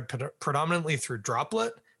that spread predominantly through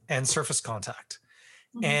droplet and surface contact.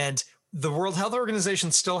 Mm-hmm. And the World Health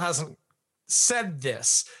Organization still hasn't said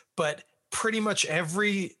this, but pretty much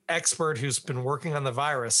every expert who's been working on the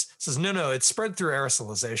virus says, no, it's spread through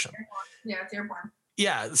aerosolization. Yeah, it's airborne.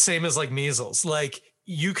 Yeah, same as like measles. Like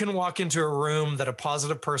you can walk into a room that a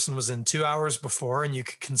positive person was in 2 hours before and you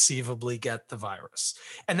could conceivably get the virus.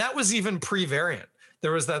 And that was even pre-variant.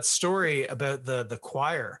 there was that story about the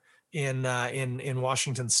choir in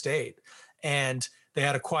Washington State, and they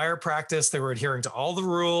had a choir practice. They were adhering to all the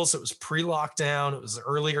rules. It was pre-lockdown. It was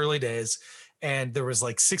early days. And there was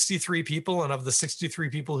like 63 people. And of the 63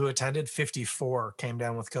 people who attended, 54 came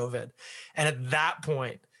down with COVID. And at that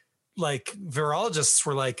point, like virologists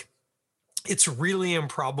were like, it's really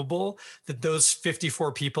improbable that those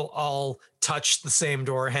 54 people all touched the same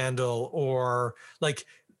door handle or like,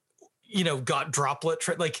 got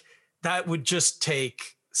droplet, like that would just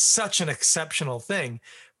take such an exceptional thing.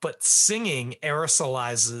 But singing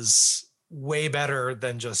aerosolizes way better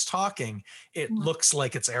than just talking. It looks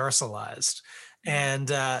like it's aerosolized. And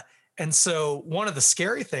so one of the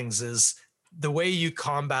scary things is the way you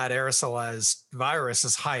combat aerosolized virus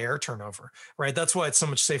is high air turnover, right? That's why it's so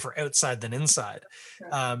much safer outside than inside,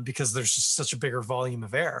 because there's just such a bigger volume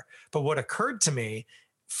of air. But what occurred to me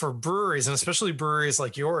for breweries, and especially breweries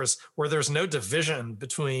like yours, where there's no division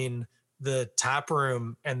between the tap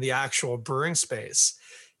room and the actual brewing space,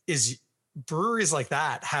 is breweries like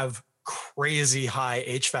that have crazy high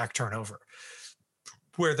HVAC turnover,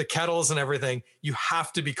 where the kettles and everything, you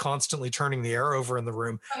have to be constantly turning the air over in the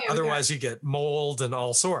room. Otherwise you get mold and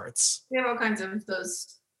all sorts. We have all kinds of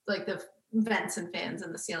those, like the vents and fans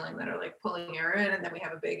in the ceiling that are like pulling air in. And then we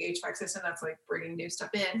have a big HVAC system that's like bringing new stuff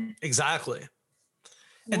in. Exactly.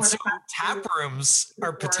 And so tap rooms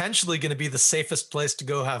are potentially going to be the safest place to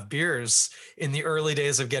go have beers in the early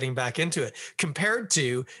days of getting back into it, compared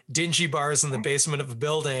to dingy bars in the basement of a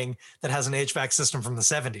building that has an HVAC system from the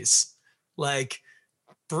 70s. Like,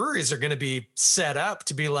 breweries are going to be set up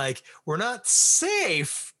to be like, we're not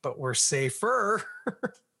safe, but we're safer.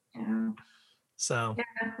 Yeah. So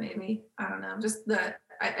yeah, maybe. I don't know. Just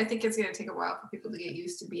I think it's going to take a while for people to get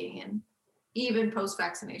used to being in, even post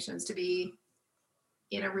vaccinations, to be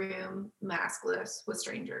in a room maskless with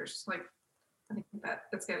strangers. Like, I think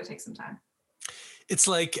that's going to take some time. It's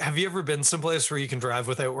like, have you ever been someplace where you can drive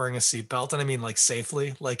without wearing a seatbelt? And I mean, like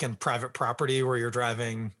safely, like in private property where you're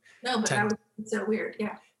driving. No, but that was so weird.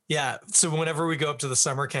 Yeah. Yeah. So whenever we go up to the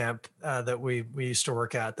summer camp that we used to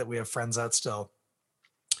work at, that we have friends at still,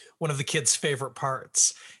 one of the kids' favorite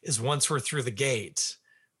parts is once we're through the gate,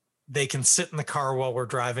 they can sit in the car while we're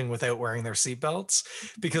driving without wearing their seatbelts,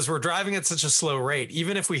 because we're driving at such a slow rate.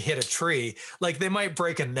 Even if we hit a tree, like they might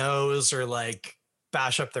break a nose or like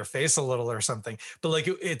bash up their face a little or something, but like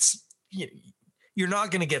it's, you're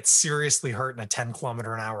not going to get seriously hurt in a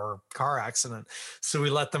 10-kilometer-an-hour car accident. So we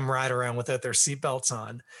let them ride around without their seatbelts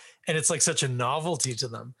on. And it's like such a novelty to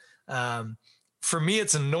them. For me,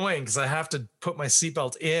 it's annoying because I have to put my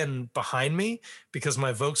seatbelt in behind me because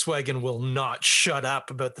my Volkswagen will not shut up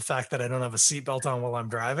about the fact that I don't have a seatbelt on while I'm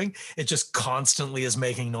driving. It just constantly is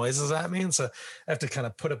making noises at me. And so I have to kind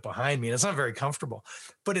of put it behind me. And it's not very comfortable,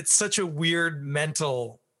 but it's such a weird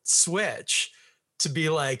mental switch to be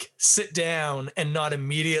like, sit down and not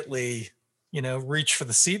immediately, reach for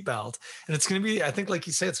the seatbelt. And it's going to be, I think, like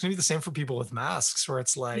you say, it's going to be the same for people with masks, where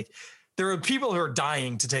it's like, there are people who are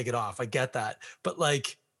dying to take it off. I get that. But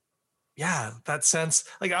like, yeah, that sense,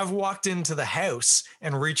 like I've walked into the house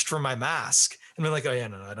and reached for my mask and been like, oh yeah,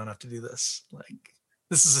 no, I don't have to do this. Like,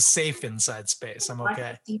 this is a safe inside space. I'm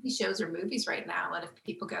okay. TV shows or movies right now, and if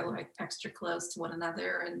people go like extra close to one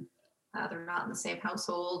another and they're not in the same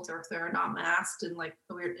household, or if they're not masked in like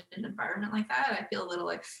a weird environment like that, I feel a little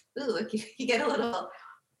like, ooh, like you get a little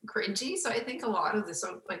cringy. So I think a lot of this,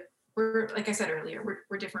 like, we're, like I said earlier,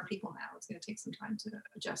 we're different people now. It's going to take some time to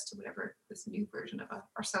adjust to whatever this new version of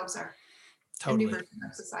ourselves are. Totally. A new version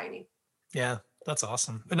of society. Yeah, that's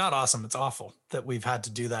awesome. Not awesome. It's awful that we've had to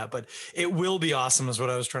do that, but it will be awesome is what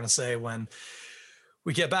I was trying to say when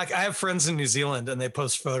we get back. I have friends in New Zealand and they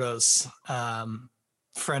post photos.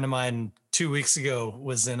 Friend of mine 2 weeks ago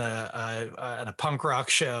was in a punk rock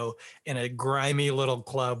show in a grimy little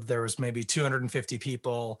club. There was maybe 250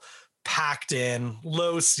 people packed in,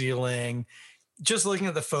 low ceiling. Just looking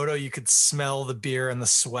at the photo, you could smell the beer and the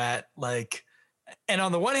sweat. Like, and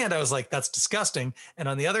on the one hand, I was like, that's disgusting. And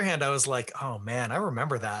on the other hand, I was like, oh man, I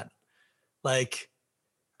remember that. Like,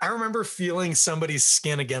 I remember feeling somebody's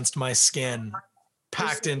skin against my skin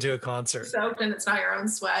packed into a concert. Soaked, and it's not your own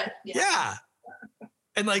sweat. Yeah.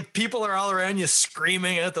 And like people are all around you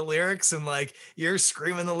screaming out the lyrics, and like you're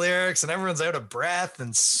screaming the lyrics, and everyone's out of breath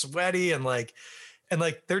and sweaty and like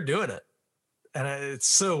they're doing it. And it's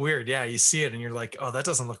so weird. Yeah. You see it and you're like, oh, that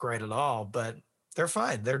doesn't look right at all, but they're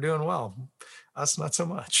fine. They're doing well. Us, not so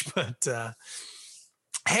much, but,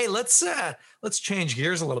 hey, let's change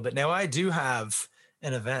gears a little bit. Now I do have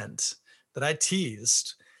an event that I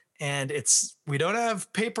teased, and we don't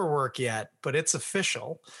have paperwork yet, but it's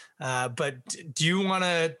official. But do you want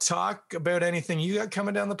to talk about anything you got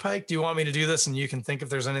coming down the pike? Do you want me to do this, and you can think if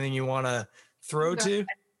there's anything you want to throw to?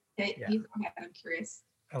 Okay, Yeah. you go ahead. I'm curious.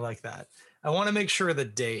 I like that. I want to make sure the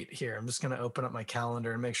date here. I'm just going to open up my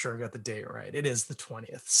calendar and make sure I got the date right. It is the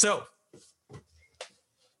 20th. So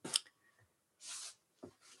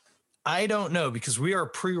I don't know, because we are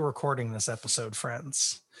pre-recording this episode,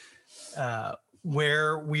 friends,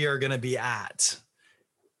 where we are going to be at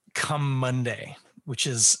come Monday, which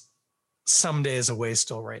is some days away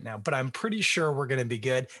still right now, but I'm pretty sure we're going to be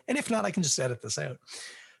good. And if not, I can just edit this out.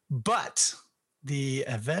 But the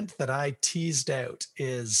event that I teased out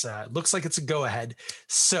is looks like it's a go-ahead.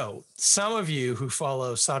 So some of you who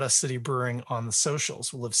follow Sawdust City Brewing on the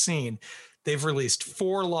socials will have seen they've released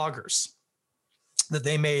 4 lagers that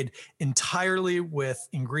they made entirely with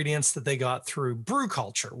ingredients that they got through Brew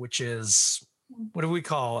Culture, which is, what do we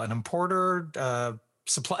call an importer,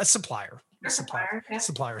 supplier? Supplier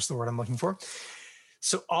is the word I'm looking for.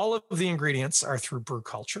 So all of the ingredients are through Brew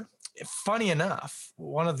Culture. Funny enough,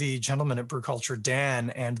 one of the gentlemen at Brew Culture,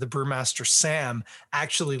 Dan, and the brewmaster Sam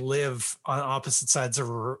actually live on opposite sides of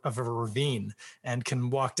a ravine and can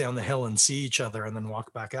walk down the hill and see each other and then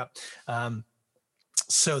walk back up.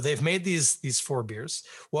 So they've made these 4 beers.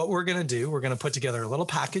 What we're going to do, we're going to put together a little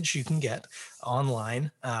package you can get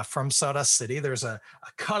online from Sawdust City. There's a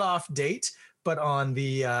cutoff date, but on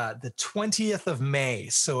the 20th of May,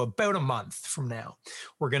 so about a month from now,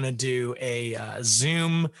 we're going to do a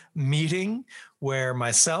Zoom meeting where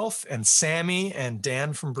myself and Sammy and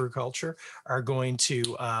Dan from Brew Culture are going to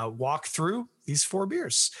walk through these 4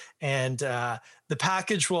 beers. And the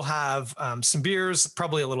package will have some beers,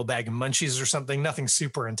 probably a little bag of munchies or something, nothing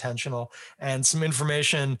super intentional, and some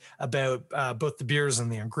information about both the beers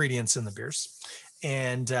and the ingredients in the beers.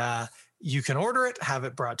 And you can order it, have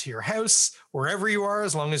it brought to your house, wherever you are,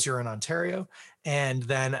 as long as you're in Ontario. And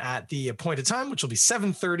then at the appointed time, which will be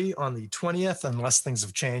 7:30 on the 20th, unless things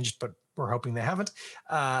have changed, but we're hoping they haven't,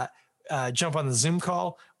 jump on the Zoom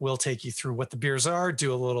call. We'll take you through what the beers are,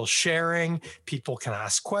 do a little sharing. People can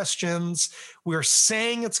ask questions. We're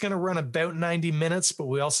saying it's going to run about 90 minutes, but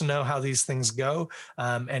we also know how these things go.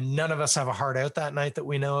 And none of us have a hard out that night that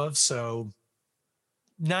we know of. So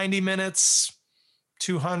 90 minutes,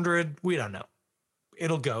 200, we don't know.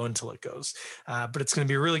 It'll go until it goes. But it's going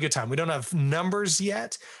to be a really good time. We don't have numbers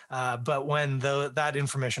yet, but when that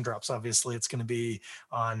information drops, obviously it's going to be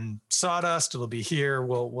on Sawdust. It'll be here.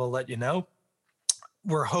 We'll let you know.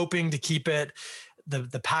 We're hoping to keep it.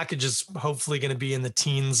 The package is hopefully going to be in the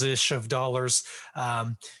teens-ish of dollars.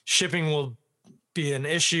 Shipping will be an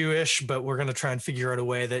issue-ish, but we're going to try and figure out a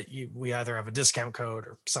way that we either have a discount code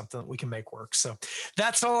or something that we can make work. So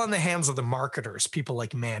that's all in the hands of the marketers, people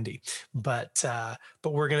like Mandy. But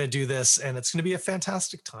we're going to do this, and it's going to be a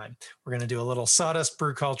fantastic time. We're going to do a little Sawdust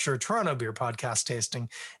Brew Culture Toronto Beer podcast tasting,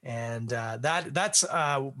 and that's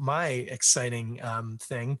my exciting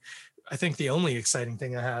thing. I think the only exciting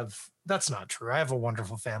thing I have, that's not true. I have a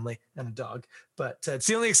wonderful family and a dog, but it's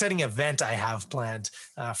the only exciting event I have planned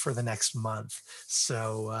for the next month.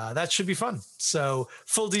 So that should be fun. So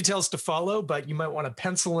full details to follow, but you might want to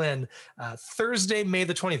pencil in Thursday, May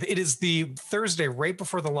the 20th. It is the Thursday right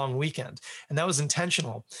before the long weekend. And that was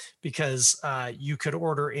intentional because you could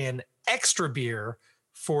order in extra beer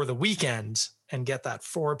for the weekend and get that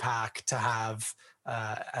 4-pack to have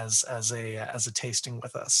as a tasting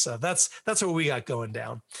with us. So that's what we got going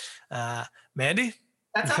down. Mandy,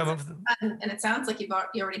 that sounds fun. And it sounds like you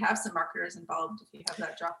already have some marketers involved. If you have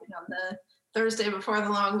that dropping on the Thursday before the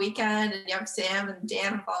long weekend, and you have Sam and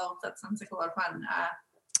Dan involved, that sounds like a lot of fun.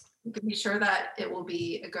 You can be sure that it will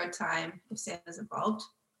be a good time if Sam is involved.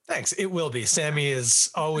 Thanks. It will be. Sammy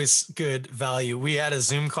is always good value. We had a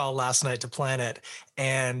Zoom call last night to plan it,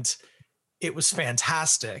 and it was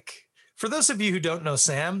fantastic. For those of you who don't know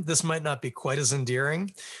Sam, this might not be quite as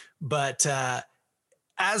endearing, but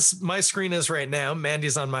as my screen is right now,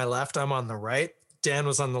 Mandy's on my left, I'm on the right. Dan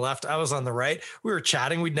was on the left, I was on the right. We were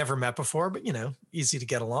chatting. We'd never met before, but, easy to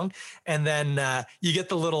get along. And then you get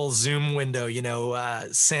the little Zoom window,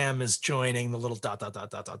 Sam is joining the little ...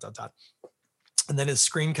 And then his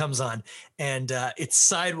screen comes on and it's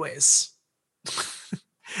sideways.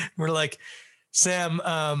 We're like, Sam,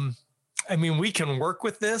 we can work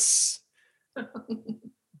with this,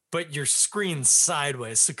 but your screen's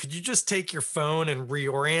sideways. So could you just take your phone and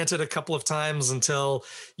reorient it a couple of times until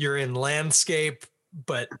you're in landscape,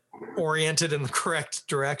 but oriented in the correct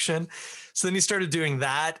direction? So then he started doing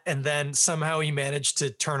that. And then somehow he managed to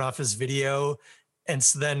turn off his video And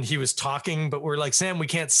so then he was talking, but we're like, Sam, we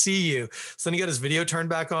can't see you. So then he got his video turned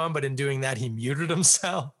back on, but in doing that, he muted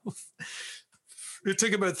himself. It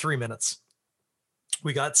took about 3 minutes.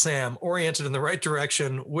 We got Sam oriented in the right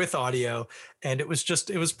direction with audio, and it was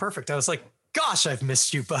perfect. I was like, gosh, I've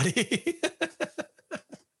missed you, buddy.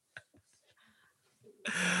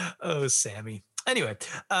 Oh, Sammy. Anyway,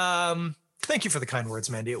 thank you for the kind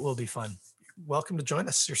words, Mandy. It will be fun. Welcome to join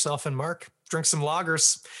us, yourself and Mark. Drink some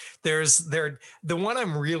lagers. The one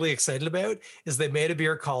I'm really excited about is they made a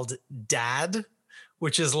beer called Dad,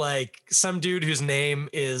 which is like some dude whose name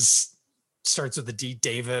starts with a D,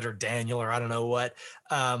 David or Daniel, or I don't know what.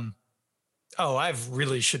 I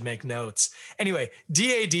really should make notes. Anyway,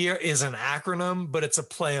 DAD is an acronym, but it's a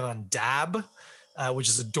play on Dab, which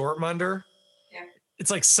is a Dortmunder. Yeah.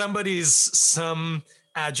 It's like some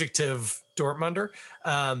adjective Dortmunder.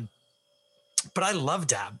 But I love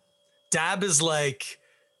Dab. Dab is like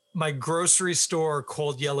my grocery store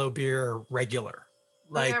cold yellow beer regular.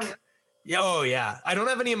 Like, oh yeah. I don't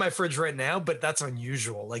have any in my fridge right now, but that's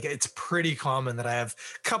unusual. Like, it's pretty common that I have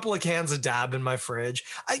a couple of cans of Dab in my fridge.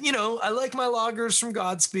 I like my lagers from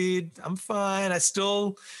Godspeed. I'm fine. I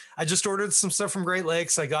just ordered some stuff from Great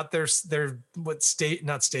Lakes. I got their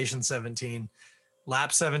not Station 17.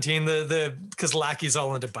 Lap 17, because Lackey's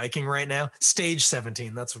all into biking right now. Stage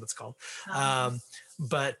 17, that's what it's called.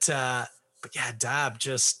 But yeah, Dab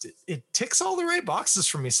it ticks all the right boxes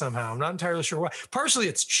for me somehow. I'm not entirely sure why. Partially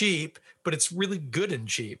it's cheap, but it's really good and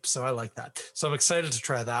cheap. So I like that. So I'm excited to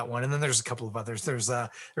try that one. And then there's a couple of others. There's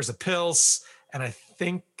a Pils, and I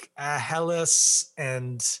think a Helles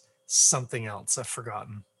and something else I've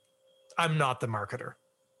forgotten. I'm not the marketer.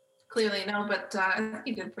 Clearly, no, but I think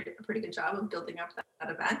you did a pretty good job of building up that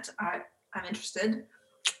event. I'm interested.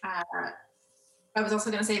 I was also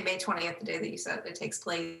going to say May 20th, the day that you said it takes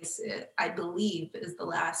place, I believe is the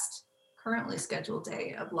last currently scheduled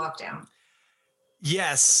day of lockdown.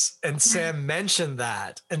 Yes. And Sam mentioned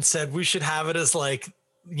that and said we should have it as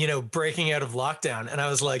breaking out of lockdown. And I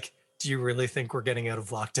was like, do you really think we're getting out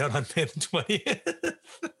of lockdown on May the 20th?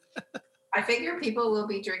 I figure people will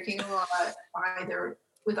be drinking a lot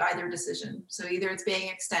with either decision. So either it's being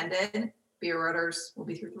extended, beer orders will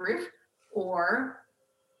be through the roof, or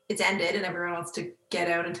it's ended and everyone wants to get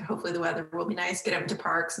out into, hopefully the weather will be nice, get out into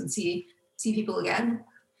parks and see people again.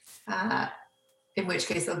 In which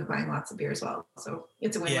case they'll be buying lots of beer as well. So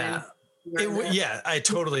it's a win-win. Yeah, I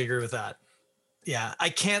totally agree with that. Yeah, I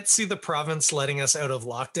can't see the province letting us out of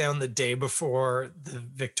lockdown the day before the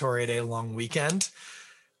Victoria Day long weekend.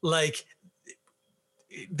 Like,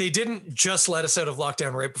 they didn't just let us out of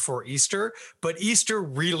lockdown right before Easter, but Easter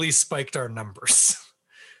really spiked our numbers.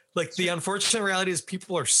 Like, the unfortunate reality is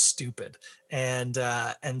people are stupid. And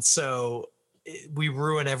so we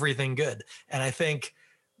ruin everything good. And I think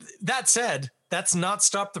that said, that's not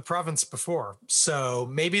stopped the province before. So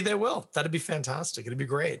maybe they will. That'd be fantastic. It'd be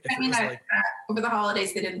great. Over the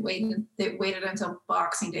holidays, they waited until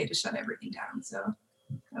Boxing Day to shut everything down. So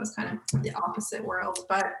that was kind of the opposite world,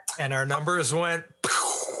 and our numbers went.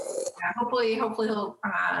 Yeah, hopefully,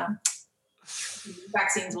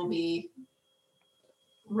 vaccines will be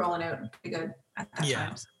rolling out pretty good at that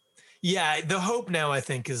time. Yeah, the hope now I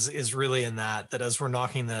think is really in that as we're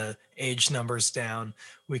knocking the age numbers down,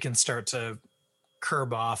 we can start to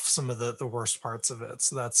curb off some of the worst parts of it.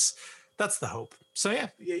 So that's the hope. So yeah,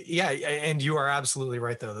 and you are absolutely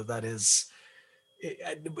right though that is.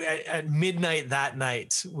 At midnight that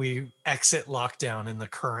night, we exit lockdown in the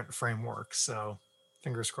current framework. So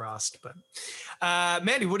fingers crossed. But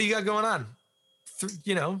Mandy, what do you got going on?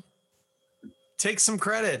 Take some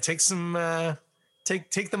credit. Take some.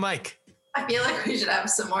 Take the mic. I feel like we should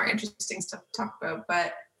have some more interesting stuff to talk about,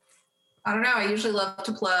 but I don't know. I usually love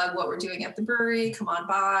to plug what we're doing at the brewery. Come on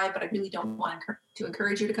by, but I really don't want to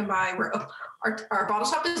encourage you to come by. Our bottle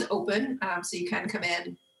shop is open, so you can come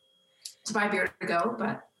in to buy beer to go,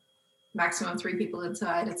 but maximum 3 people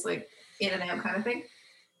inside. It's like in and out kind of thing.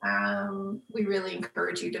 We really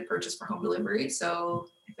encourage you to purchase for home delivery. So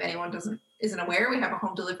if anyone isn't aware, we have a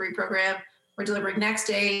home delivery program. We're delivering next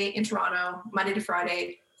day in Toronto, Monday to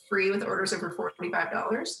Friday, free with orders over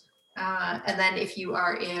 $45. And then if you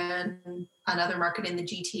are in another market in the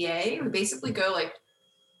GTA, we basically go like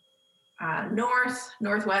north,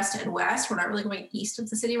 northwest, and west. We're not really going east of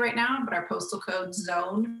the city right now, but our postal code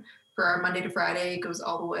zone for our Monday to Friday goes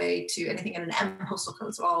all the way to anything in an M postal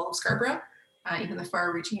code, so all of Scarborough, even the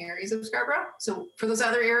far-reaching areas of Scarborough. So for those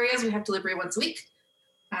other areas, we have delivery once a week.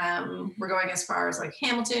 We're going as far as like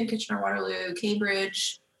Hamilton, Kitchener-Waterloo,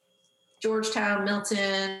 Cambridge, Georgetown,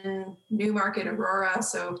 Milton, Newmarket, Aurora.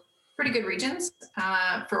 So pretty good regions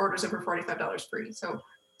for orders over $45 free. So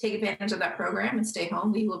take advantage of that program and stay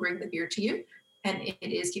home, we will bring the beer to you. And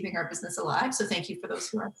it is keeping our business alive. So thank you for those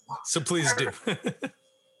who are. So please do.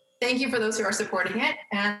 Thank you for those who are supporting it,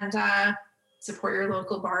 and support your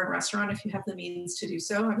local bar and restaurant if you have the means to do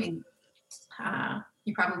so. I mean,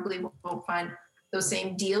 you probably won't find those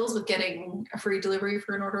same deals with getting a free delivery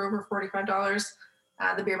for an order over $45.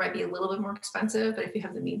 The beer might be a little bit more expensive, but if you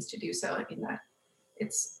have the means to do so, I mean that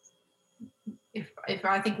it's, if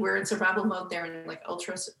I think we're in survival mode, they're in like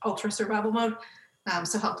ultra survival mode.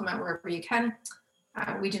 So help them out wherever you can.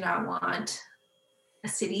 We do not want a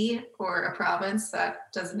city or a province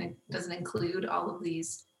that doesn't include all of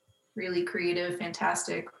these really creative,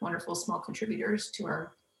 fantastic, wonderful small contributors to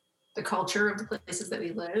the culture of the places that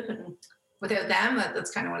we live. And without them, that's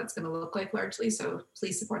kind of what it's going to look like largely. So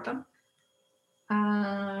please support them.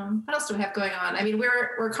 What else do we have going on? I mean,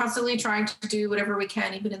 we're constantly trying to do whatever we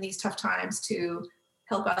can, even in these tough times, to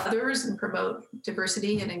help others and promote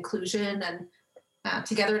diversity and inclusion and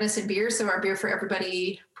togetherness in beer. So our Beer for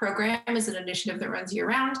Everybody program is an initiative that runs year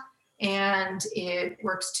round, and it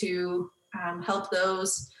works to help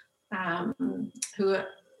those who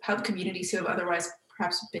help communities who have otherwise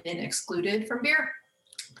perhaps been excluded from beer.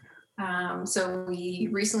 So we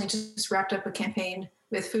recently just wrapped up a campaign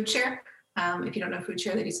with Food Share. If you don't know Food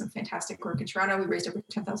Share, they do some fantastic work in Toronto. We raised over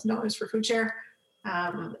 $10,000 for Food Share.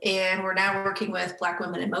 And we're now working with Black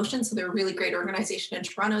Women in Motion. So they're a really great organization in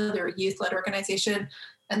Toronto. They're a youth-led organization,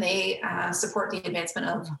 and they support the advancement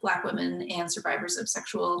of Black women and survivors of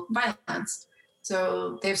sexual violence.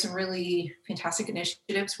 So they have some really fantastic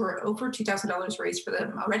initiatives. We're over $2,000 raised for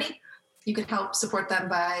them already. You can help support them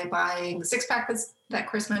by buying the six-pack that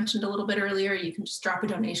Chris mentioned a little bit earlier. You can just drop a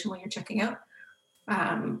donation when you're checking out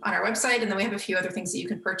on our website. And then we have a few other things that you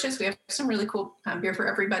can purchase. We have some really cool Beer for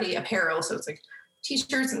Everybody apparel. So it's like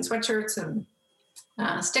T-shirts and sweatshirts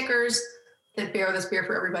and stickers that bear this Beer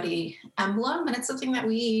for Everybody emblem. And it's something that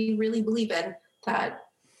we really believe in, that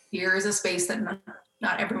beer is a space that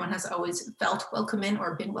not everyone has always felt welcome in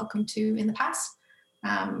or been welcome to in the past.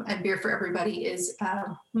 And Beer for Everybody is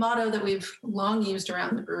a motto that we've long used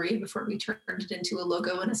around the brewery before we turned it into a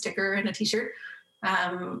logo and a sticker and a T-shirt,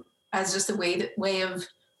 as just a way of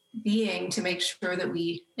being, to make sure that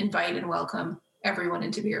we invite and welcome everyone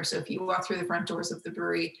into beer. So if you walk through the front doors of the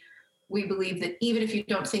brewery, we believe that even if you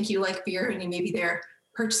don't think you like beer and you maybe there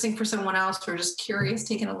purchasing for someone else or just curious,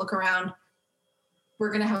 taking a look around, we're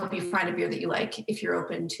going to help you find a beer that you like if you're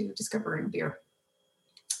open to discovering beer.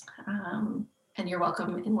 And you're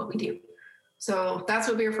welcome in what we do. So that's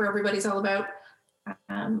what Beer for Everybody is all about.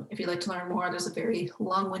 If you'd like to learn more, there's a very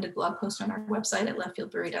long-winded blog post on our website at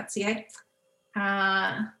leftfieldbrewery.ca.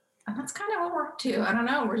 And that's kind of what we're up to. I don't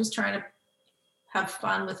know. We're just trying to have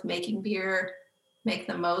fun with making beer, make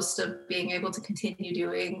the most of being able to continue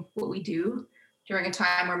doing what we do during a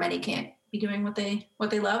time where many can't be doing what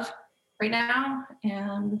they love right now,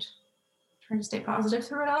 and trying to stay positive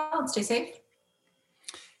through it all and stay safe.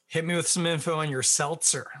 Hit me with some info on your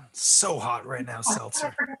seltzer. It's so hot right now, seltzer.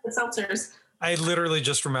 I forgot the seltzers. I literally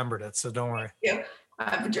just remembered it, so don't worry. Yeah,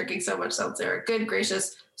 I've been drinking so much seltzer. Good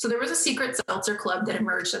gracious. So there was a secret seltzer club that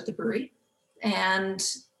emerged at the brewery, and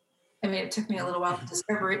I mean, it took me a little while to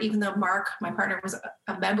discover it, even though Mark, my partner, was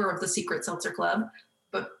a member of the Secret Seltzer Club.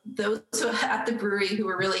 But those at the brewery who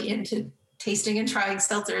were really into tasting and trying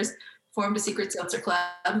seltzers formed a Secret Seltzer Club,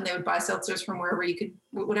 and they would buy seltzers from wherever you could,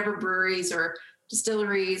 whatever breweries or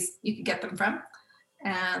distilleries you could get them from.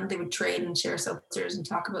 And they would trade and share seltzers and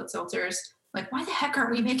talk about seltzers. Like, why the heck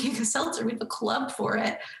aren't we making a seltzer? We have a club for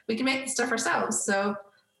it. We can make the stuff ourselves. So,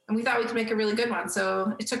 and we thought we could make a really good one.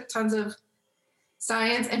 So it took tons of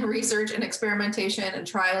science and research and experimentation and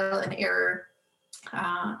trial and error.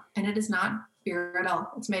 And it is not beer at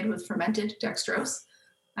all. It's made with fermented dextrose.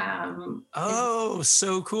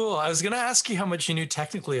 So cool. I was going to ask you how much you knew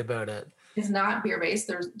technically about it. It's not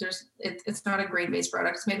beer-based. It's not a grain-based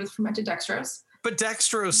product. It's made with fermented dextrose. But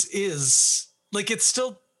dextrose is, like,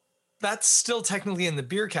 that's still technically in the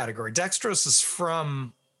beer category. Dextrose is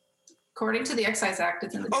from... According to the Excise Act,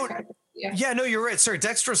 it's in the beer category. Yeah, no, you're right. Sorry,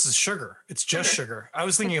 dextrose is sugar. It's just sugar. I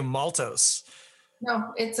was thinking of maltose.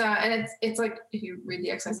 No, it's like, if you read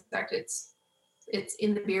the Excise Act, it's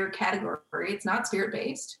in the beer category. It's not spirit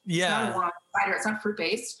based. Yeah, it's not wine, cider. It's not fruit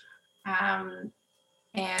based.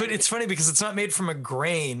 But it's funny because it's not made from a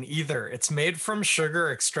grain either. It's made from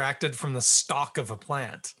sugar extracted from the stalk of a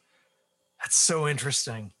plant. That's so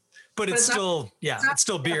interesting. But it's still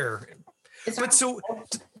beer. But so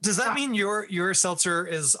does that mean your seltzer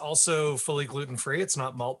is also fully gluten-free? It's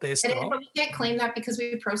not malt-based at all? But we can't claim that because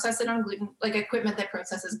we process it on gluten, like equipment that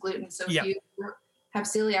processes gluten. So if have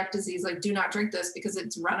celiac disease, like, do not drink this because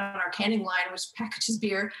it's run on our canning line, which packages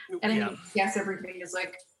beer. And Yeah. yes, everything is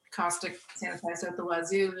like caustic sanitized out the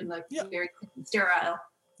wazoo and like Yeah. very sterile.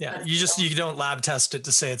 Yeah, But you don't lab test it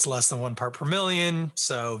to say it's less than 1 part per million,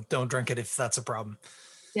 so don't drink it if that's a problem.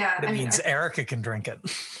 yeah, It means Erica can drink it.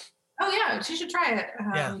 oh yeah, she should try it.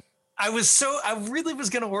 Yeah. I really was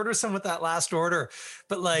going to order some with that last order,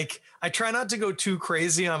 but like I try not to go too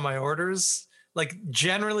crazy on my orders. Like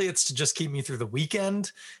generally it's to just keep me through the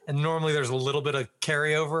weekend. And normally there's a little bit of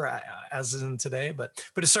carryover as in today, but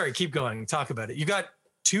sorry, keep going. Talk about it. You got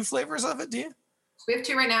 2 flavors of it, do you? We have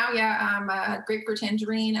 2 right now. Yeah. Grapefruit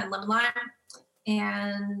tangerine and lemon lime.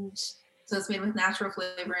 And so it's made with natural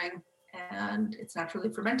flavoring and it's naturally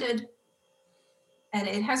fermented. And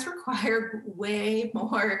it has required way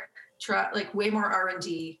more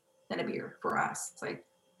R&D than a beer for us. Like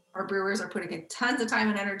our brewers are putting in tons of time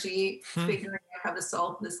and energy figuring out how to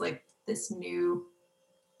solve this new,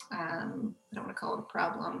 I don't want to call it a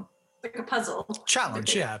problem, like a puzzle.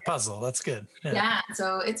 Challenge, yeah, puzzle. That's good. Yeah.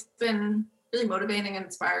 So it's been really motivating and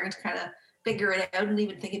inspiring to kind of figure it out and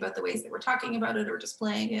even think about the ways that we're talking about it or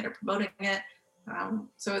displaying it or promoting it.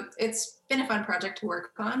 So it's been a fun project to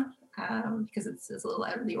work on because it's a little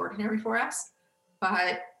out of the ordinary for us.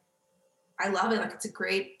 But I love it. Like it's a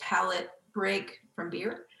great palate break from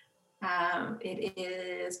beer. It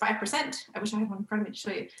is 5%. I wish I had one in front of me to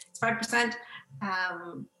show you. It's 5%.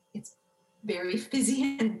 It's very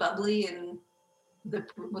fizzy and bubbly, and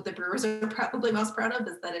what the brewers are probably most proud of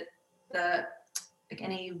is that like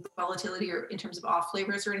any volatility or in terms of off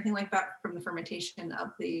flavors or anything like that from the fermentation of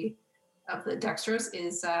the dextrose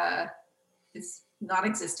is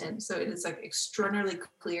non-existent. So it is like extraordinarily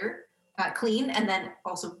clean, and then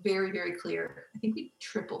also very, very clear. I think we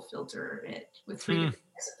triple filter it with 3 different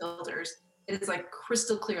types of filters. It is like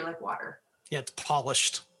crystal clear like water. Yeah, it's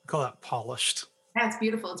polished. I call that polished. Yeah, it's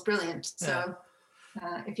beautiful. It's brilliant. So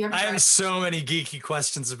if you ever I have so many geeky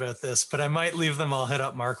questions about this, but I might leave them. I'll hit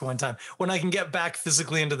up Mark one time. When I can get back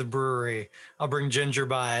physically into the brewery, I'll bring Ginger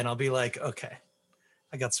by and I'll be like, okay,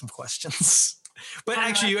 I got some questions. But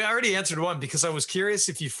actually, you already answered one because I was curious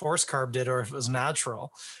if you force carbed it or if it was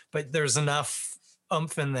natural. But there's enough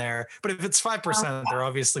oomph in there. But if it's 5%, there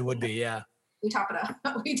obviously would be, yeah. We top it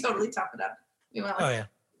up. We totally top it up. We want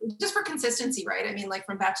just for consistency, right? I mean, like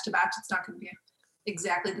from batch to batch, it's not going to be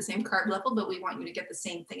exactly the same carb level, but we want you to get the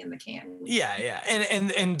same thing in the can. Yeah.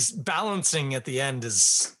 And balancing at the end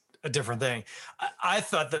is a different thing. I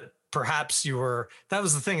thought that perhaps that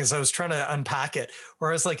was the thing, is I was trying to unpack it, where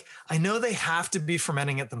I was like, I know they have to be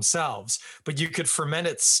fermenting it themselves, but you could ferment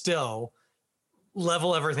it still,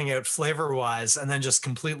 level everything out flavor wise, and then just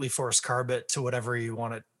completely force carb it to whatever you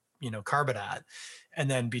want it, carb it at, and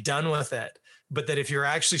then be done with it. But that if you're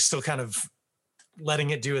actually still kind of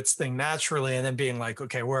letting it do its thing naturally and then being like,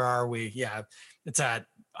 okay, where are we? Yeah, it's at,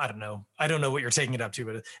 I don't know what you're taking it up to,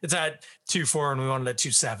 but it's at 2.4 and we wanted at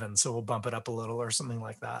 2.7. So we'll bump it up a little or something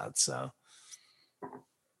like that. So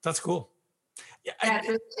that's cool. Yeah, it's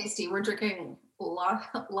really tasty. We're drinking lots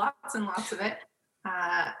and lots of it.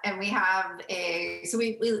 And we have so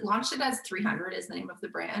we launched it as 300 is the name of the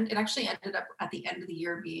brand. It actually ended up at the end of the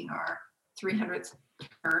year being our 300th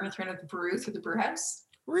turn, 300th brew through the brew house.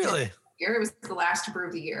 Really? It was the last brew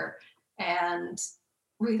of the year. And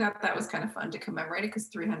we thought that was kind of fun to commemorate it because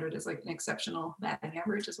 300 is like an exceptional batting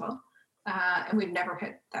average as well. And we've never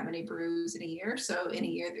hit that many brews in a year. So in a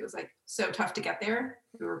year that was like so tough to get there,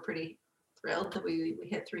 we were pretty thrilled that we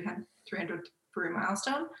hit 300 brew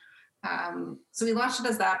milestone. So we launched it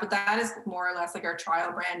as that, but that is more or less like our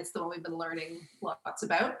trial brand. It's the one we've been learning lots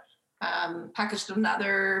about. Packaged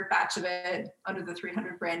another batch of it under the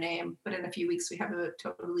 300 brand name, but in a few weeks we have a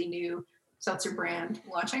totally new seltzer brand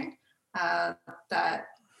launching that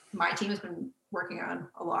my team has been working on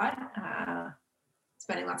a lot,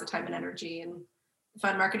 spending lots of time and energy in the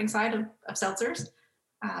fun marketing side of seltzers.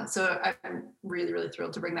 So I'm really, really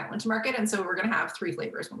thrilled to bring that one to market. And so we're going to have 3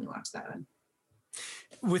 flavors when we launch that one.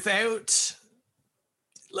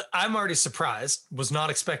 I'm already surprised, was not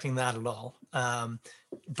expecting that at all.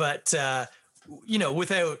 But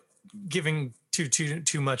without giving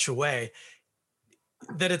too much away,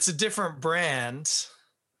 that it's a different brand.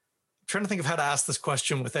 I'm trying to think of how to ask this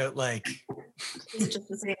question without like. Is it just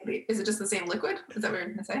the same liquid? Is that what you're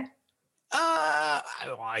going to say?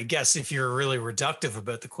 I guess if you're really reductive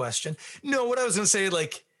about the question. No, what I was going to say,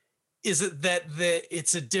 like, is it that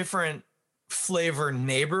it's a different flavor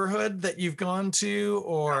neighborhood that you've gone to,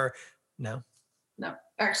 or no? No,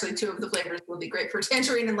 actually 2 of the flavors will be great for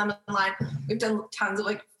tangerine and lemon lime. We've done tons of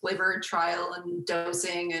like flavor trial and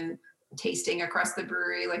dosing and tasting across the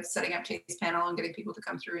brewery, like setting up taste panel and getting people to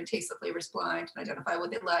come through and taste the flavors blind and identify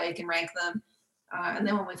what they like and rank them. And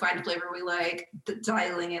then when we find a flavor we like,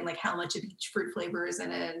 dialing in like how much of each fruit flavor is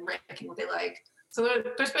in it and ranking what they like. So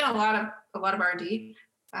there's been a lot of R&D,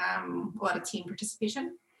 a lot of team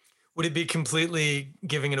participation. Would it be completely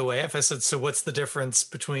giving it away if I said, so what's the difference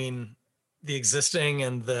between the existing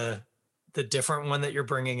and the different one that you're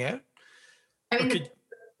bringing out? I mean, the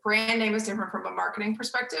brand name is different from a marketing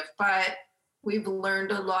perspective, but we've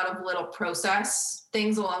learned a lot of little process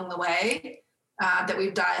things along the way that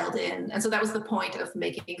we've dialed in. And so that was the point of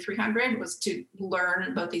making 300, was to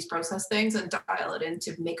learn about these process things and dial it in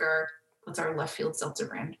to make what's our left field seltzer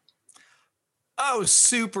brand. Oh,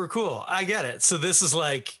 super cool. I get it. So this is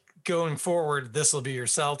like going forward, this will be your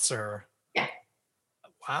seltzer. Yeah.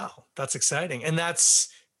 Wow. That's exciting. And that's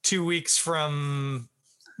 2 weeks from,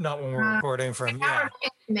 not when we're recording from. Yeah.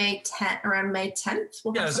 Around May 10th.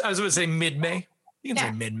 Yeah. I was going to say mid-May. You can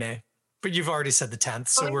say mid-May. But you've already said the 10th,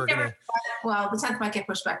 so we're going to... Well, the 10th might get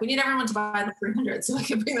pushed back. We need everyone to buy the 300 so I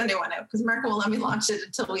can bring the new one out, because America won't let me launch it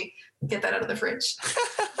until we get that out of the fridge.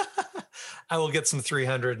 I will get some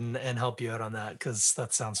 300 and help you out on that, because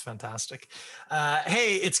that sounds fantastic.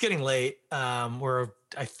 Hey, it's getting late. We're,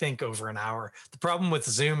 I think, over an hour. The problem with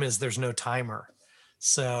Zoom is there's no timer.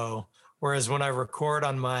 So whereas when I record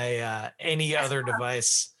on my any other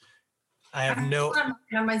device, I have no...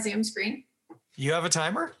 On my Zoom screen. You have a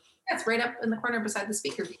timer? It's right up in the corner beside the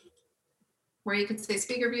speaker view, where you could say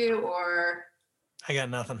speaker view or... I got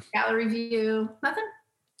nothing. Gallery view, nothing?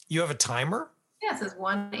 You have a timer? Yeah, it says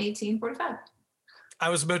 1:18:45. I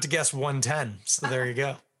was about to guess 1:10, so there you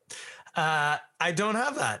go. I don't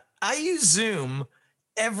have that. I use Zoom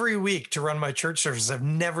every week to run my church services. I've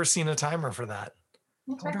never seen a timer for that.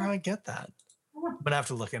 I wonder how I get that. I'm going to have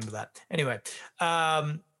to look into that. Anyway,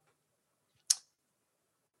 I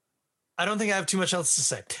don't think I have too much else to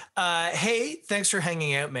say. Hey, thanks for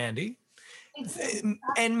hanging out, Mandy.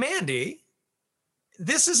 And Mandy,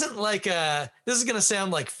 this isn't like this is going to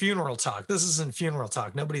sound like funeral talk. This isn't funeral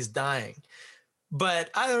talk. Nobody's dying.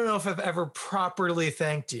 But I don't know if I've ever properly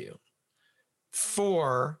thanked you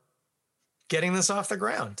for getting this off the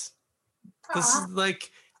ground. This is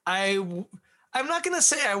like, I'm not going to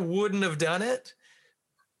say I wouldn't have done it,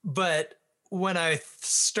 but when I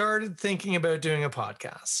started thinking about doing a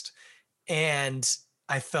podcast, and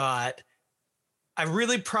I thought, I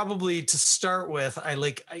really probably, to start with,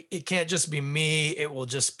 it can't just be me. It will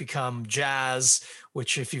just become jazz,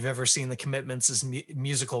 which if you've ever seen The Commitments is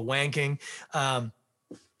musical wanking. I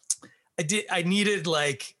needed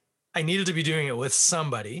to be doing it with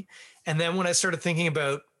somebody. And then when I started thinking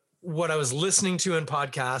about what I was listening to in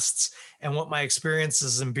podcasts and what my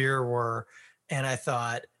experiences in beer were, and I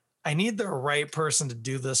thought, I need the right person to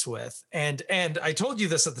do this with. And I told you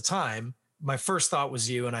this at the time. My first thought was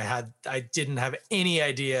you, and I didn't have any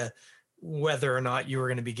idea whether or not you were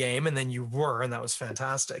going to be game, and then you were, and that was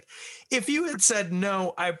fantastic. If you had said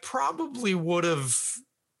no, I probably would have,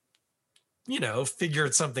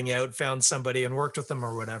 figured something out, found somebody and worked with them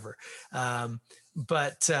or whatever.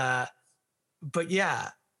 But yeah,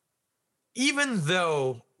 even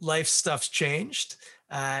though life stuff's changed,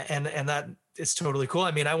 and that is totally cool.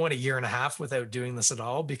 I mean, I went 1.5 years without doing this at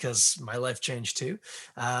all because my life changed too.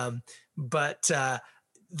 But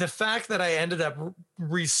the fact that I ended up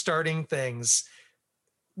restarting things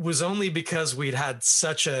was only because we'd had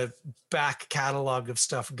such a back catalog of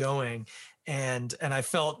stuff going. And I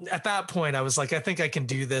felt at that point, I was like, I think I can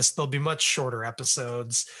do this. There'll be much shorter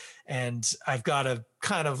episodes. And I've got a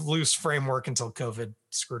kind of loose framework until COVID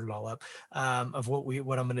screwed it all up, of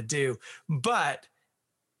what I'm going to do. But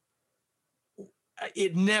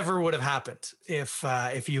it never would have happened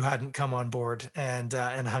if you hadn't come on board and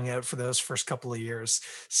hung out for those first couple of years.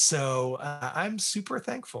 So I'm super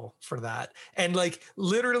thankful for that. And like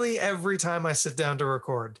literally every time I sit down to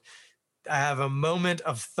record, I have a moment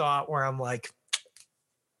of thought where I'm like,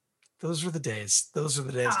 those were the days. Those are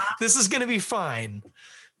the days. This is going to be fine,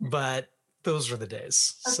 but those were the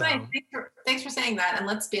days. That's fine. Thanks for saying that. And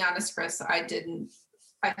let's be honest, Chris, I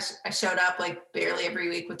showed up like barely every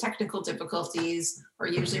week with technical difficulties or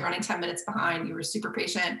usually running 10 minutes behind. You were super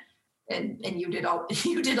patient and you did all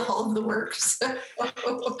of the work. So.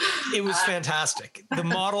 It was fantastic. The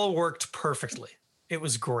model worked perfectly. It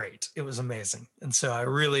was great. It was amazing. And so I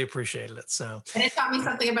really appreciated it. And it taught me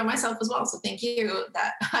something about myself as well. So thank you.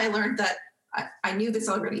 That I learned that I knew this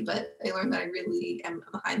already, but I learned that I really am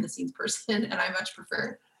a behind the scenes person and I much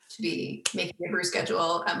prefer to be making a brew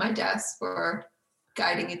schedule at my desk or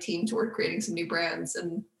guiding a team toward creating some new brands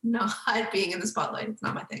and not being in the spotlight. It's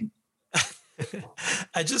not my thing.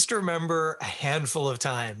 I just remember a handful of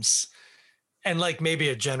times, and like maybe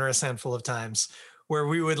a generous handful of times, where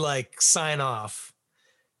we would like sign off.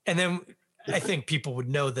 And then I think people would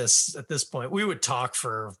know this at this point. We would talk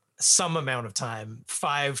for some amount of time,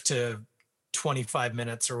 5 to 25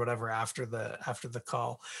 minutes or whatever after the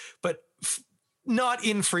call. But not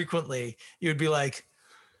infrequently, you would be like,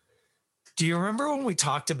 "Do you remember when we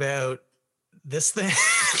talked about this thing?"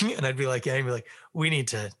 And I'd be like, "Yeah." And he'd be like, we need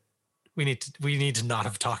to not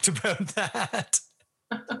have talked about that."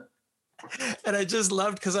 And I just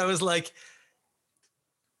loved, because I was like,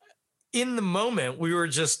 in the moment we were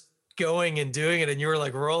just going and doing it and you were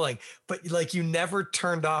like rolling, but like you never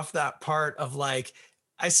turned off that part of like,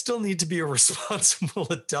 I still need to be a responsible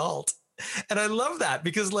adult. And I love that,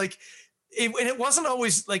 because like and it wasn't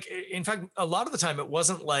always like, in fact, a lot of the time it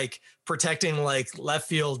wasn't like protecting like left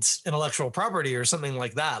field intellectual property or something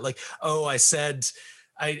like that. Like, oh, I said,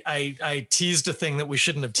 I teased a thing that we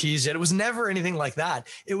shouldn't have teased yet. It was never anything like that.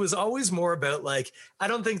 It was always more about like, I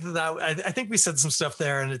don't think I think we said some stuff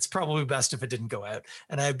there and it's probably best if it didn't go out.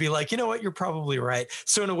 And I'd be like, you know what, you're probably right.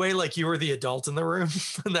 So in a way, like you were the adult in the room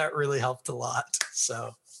and that really helped a lot.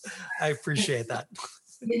 So I appreciate that.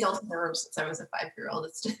 The adult in the room since I was a 5-year-old.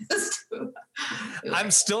 It's just.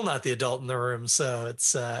 I'm still not the adult in the room, so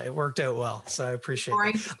it worked out well. So I appreciate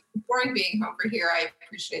it. Boring being over here. I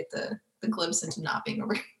appreciate the glimpse into not being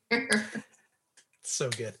over here.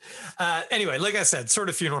 So good. Anyway, like I said, sort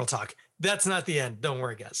of funeral talk. That's not the end. Don't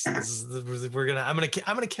worry, guys. I'm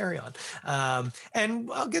gonna carry on,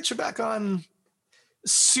 and I'll get you back on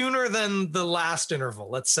sooner than the last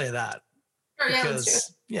interval. Let's say that. Sure,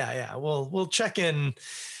 Because yeah, we'll check in.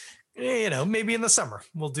 You know, maybe in the summer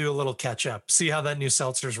we'll do a little catch up, see how that new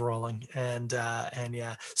seltzer's rolling, and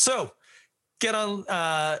yeah. So get on.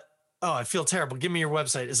 Oh, I feel terrible. Give me your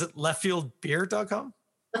website. Is it leftfieldbeer.com?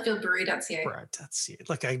 Leftfieldbrewery.ca. Right.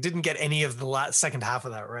 Look, I didn't get any of the second half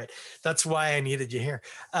of that right. That's why I needed you here.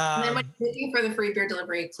 And then when you're looking for the free beer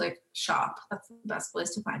delivery, click shop. That's the best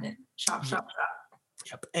place to find it. Shop.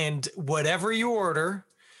 Yep. And whatever you order,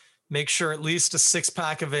 make sure at least a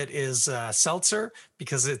 6-pack of it is seltzer,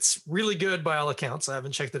 because it's really good by all accounts. I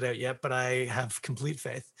haven't checked it out yet, but I have complete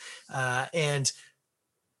faith. And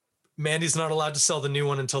Mandy's not allowed to sell the new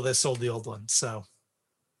one until they sold the old one. So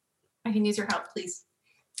I can use your help, please.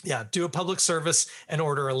 Yeah, do a public service and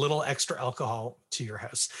order a little extra alcohol to your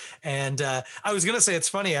house. And I was going to say, it's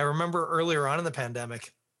funny. I remember earlier on in the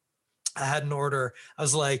pandemic, I had an order. I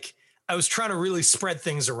was trying to really spread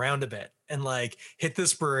things around a bit and like hit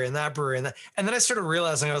this brewery and that brewery and that. And then I started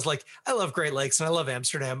realizing, I was like, I love Great Lakes and I love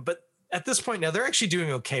Amsterdam, but at this point now they're actually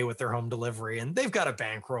doing okay with their home delivery and they've got a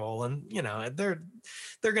bankroll and, you know, they're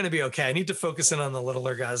going to be okay. I need to focus in on the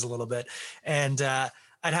littler guys a little bit. And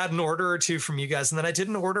I'd had an order or two from you guys, and then I did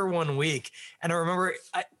an order one week. And I remember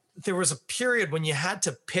there was a period when you had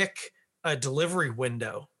to pick a delivery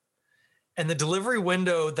window. And the delivery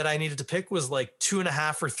window that I needed to pick was like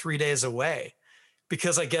 2.5 or 3 days away,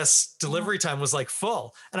 because I guess delivery time was like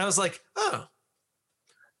full. And I was like, oh,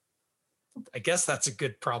 I guess that's a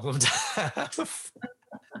good problem to have.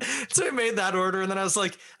 So I made that order, and then I was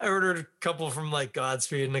like, I ordered a couple from like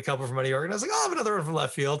Godspeed and a couple from Muddy York, and I was like, oh, I have another one from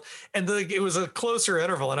Left Field, and it was a closer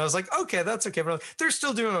interval, and I was like, okay, that's okay, but they're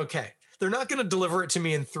still doing okay. They're not going to deliver it to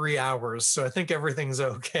me in 3 hours, so I think everything's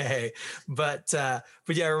okay. But yeah,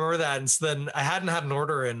 I remember that, and so then I hadn't had an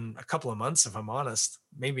order in a couple of months, if I'm honest,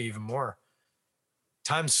 maybe even more.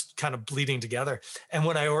 Time's kind of bleeding together. And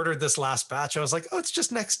when I ordered this last batch, I was like, oh, it's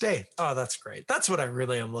just next day. Oh, that's great. That's what I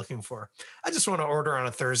really am looking for. I just want to order on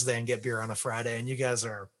a Thursday and get beer on a Friday. And you guys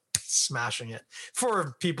are smashing it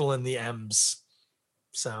for people in the M's.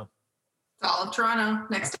 So all of Toronto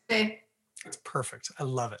next day. It's perfect. I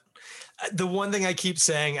love it. The one thing I keep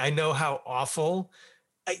saying, I know how awful,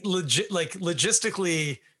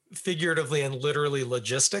 logistically, figuratively, and literally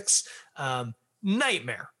logistics,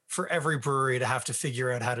 nightmare for every brewery to have to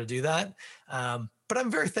figure out how to do that. But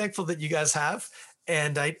I'm very thankful that you guys have.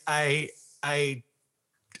 And I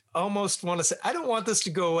almost want to say, I don't want this to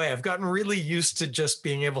go away. I've gotten really used to just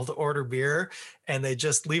being able to order beer and they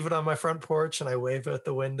just leave it on my front porch and I wave out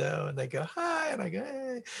the window and they go, hi, and I go,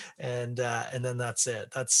 hey. And then that's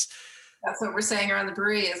it. That's what we're saying around the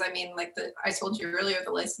brewery is, I mean, like I told you earlier,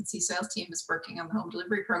 the licensee sales team is working on the home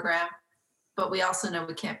delivery program. But we also know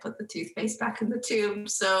we can't put the toothpaste back in the tube.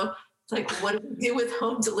 So it's like, what do we do with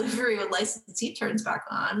home delivery when licensee turns back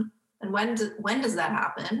on? And when does that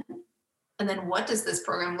happen? And then what does this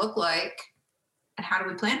program look like? And how do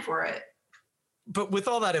we plan for it? But with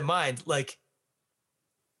all that in mind, like,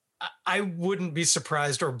 I wouldn't be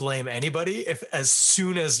surprised or blame anybody if as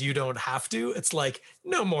soon as you don't have to, it's like,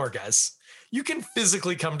 no more, guys. You can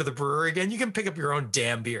physically come to the brewery again. You can pick up your own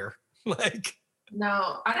damn beer. Like,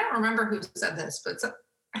 No, I don't remember who said this, but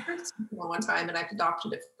I heard something one time and I've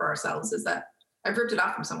adopted it for ourselves, is that I've ripped it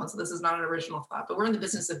off from someone, so this is not an original thought, but we're in the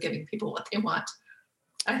business of giving people what they want.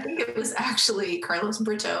 I think it was actually Carlos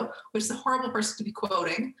Brito, which is a horrible person to be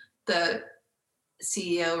quoting, the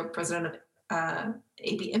CEO or president of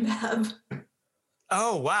AB InBev.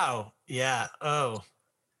 oh, wow. Yeah. Oh,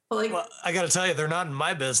 Like, well, I got to tell you, they're not in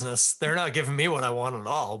my business. They're not giving me what I want at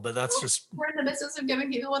all, but that's just. we're in the business of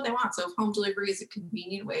giving people what they want. So if home delivery is a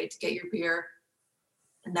convenient way to get your beer,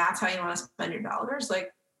 and that's how you want to spend your dollars,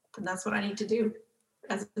 like, then that's what I need to do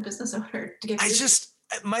as a business owner to get.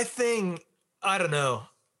 My thing, I don't know.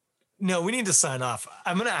 No, we need to sign off.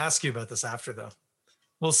 I'm going to ask you about this after, though.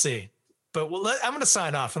 We'll see. But I'm going to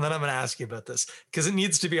sign off, and then I'm going to ask you about this because it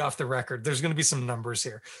needs to be off the record. There's going to be some numbers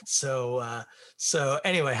here. So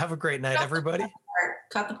anyway, have a great night, everybody.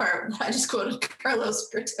 Cut the part. I just quoted Carlos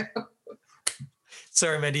Brito.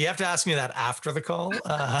 Sorry, Mandy, you have to ask me that after the call.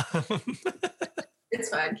 It's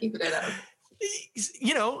fine. Keep it out.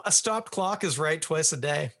 You know, a stopped clock is right twice a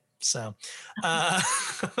day. So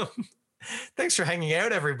thanks for hanging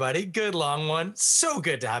out, everybody. Good long one. So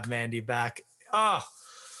good to have Mandy back. Oh,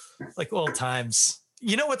 like old times.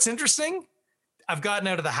 You know what's interesting? I've gotten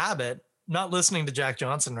out of the habit not listening to Jack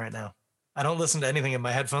Johnson right now. I don't listen to anything in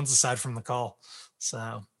my headphones aside from the call.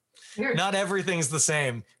 So not everything's the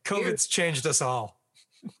same. COVID's changed us all.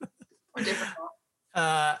 We're different.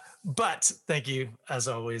 But thank you, as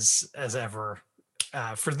always, as ever,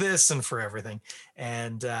 for this and for everything.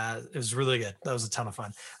 And it was really good. That was a ton of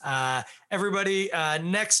fun. Everybody,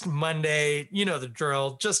 next Monday, you know the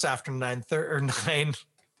drill, just after 9:30 or 9.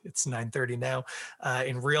 It's 9:30 now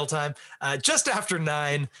in real time. Just after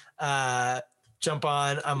 9, jump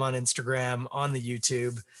on. I'm on Instagram, on the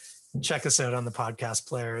YouTube. Check us out on the podcast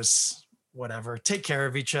players, whatever. Take care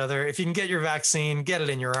of each other. If you can get your vaccine, get it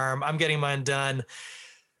in your arm. I'm getting mine done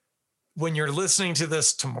when you're listening to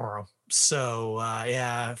this tomorrow. So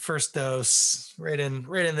yeah, first dose right in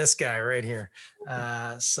this guy right here.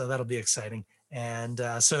 So that'll be exciting. And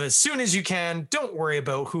so as soon as you can, don't worry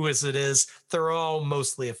about who it is. They're all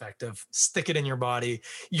mostly effective. Stick it in your body.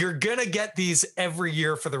 You're going to get these every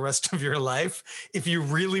year for the rest of your life. If you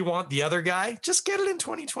really want the other guy, just get it in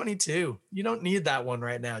 2022. You don't need that one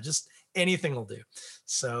right now. Just anything will do.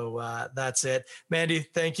 So that's it. Mandy,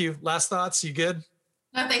 thank you. Last thoughts? You good?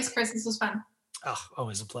 No, thanks, Chris. This was fun. Oh,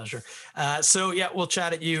 always a pleasure. So yeah, we'll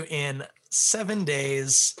chat at you in 7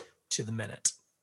 days to the minute.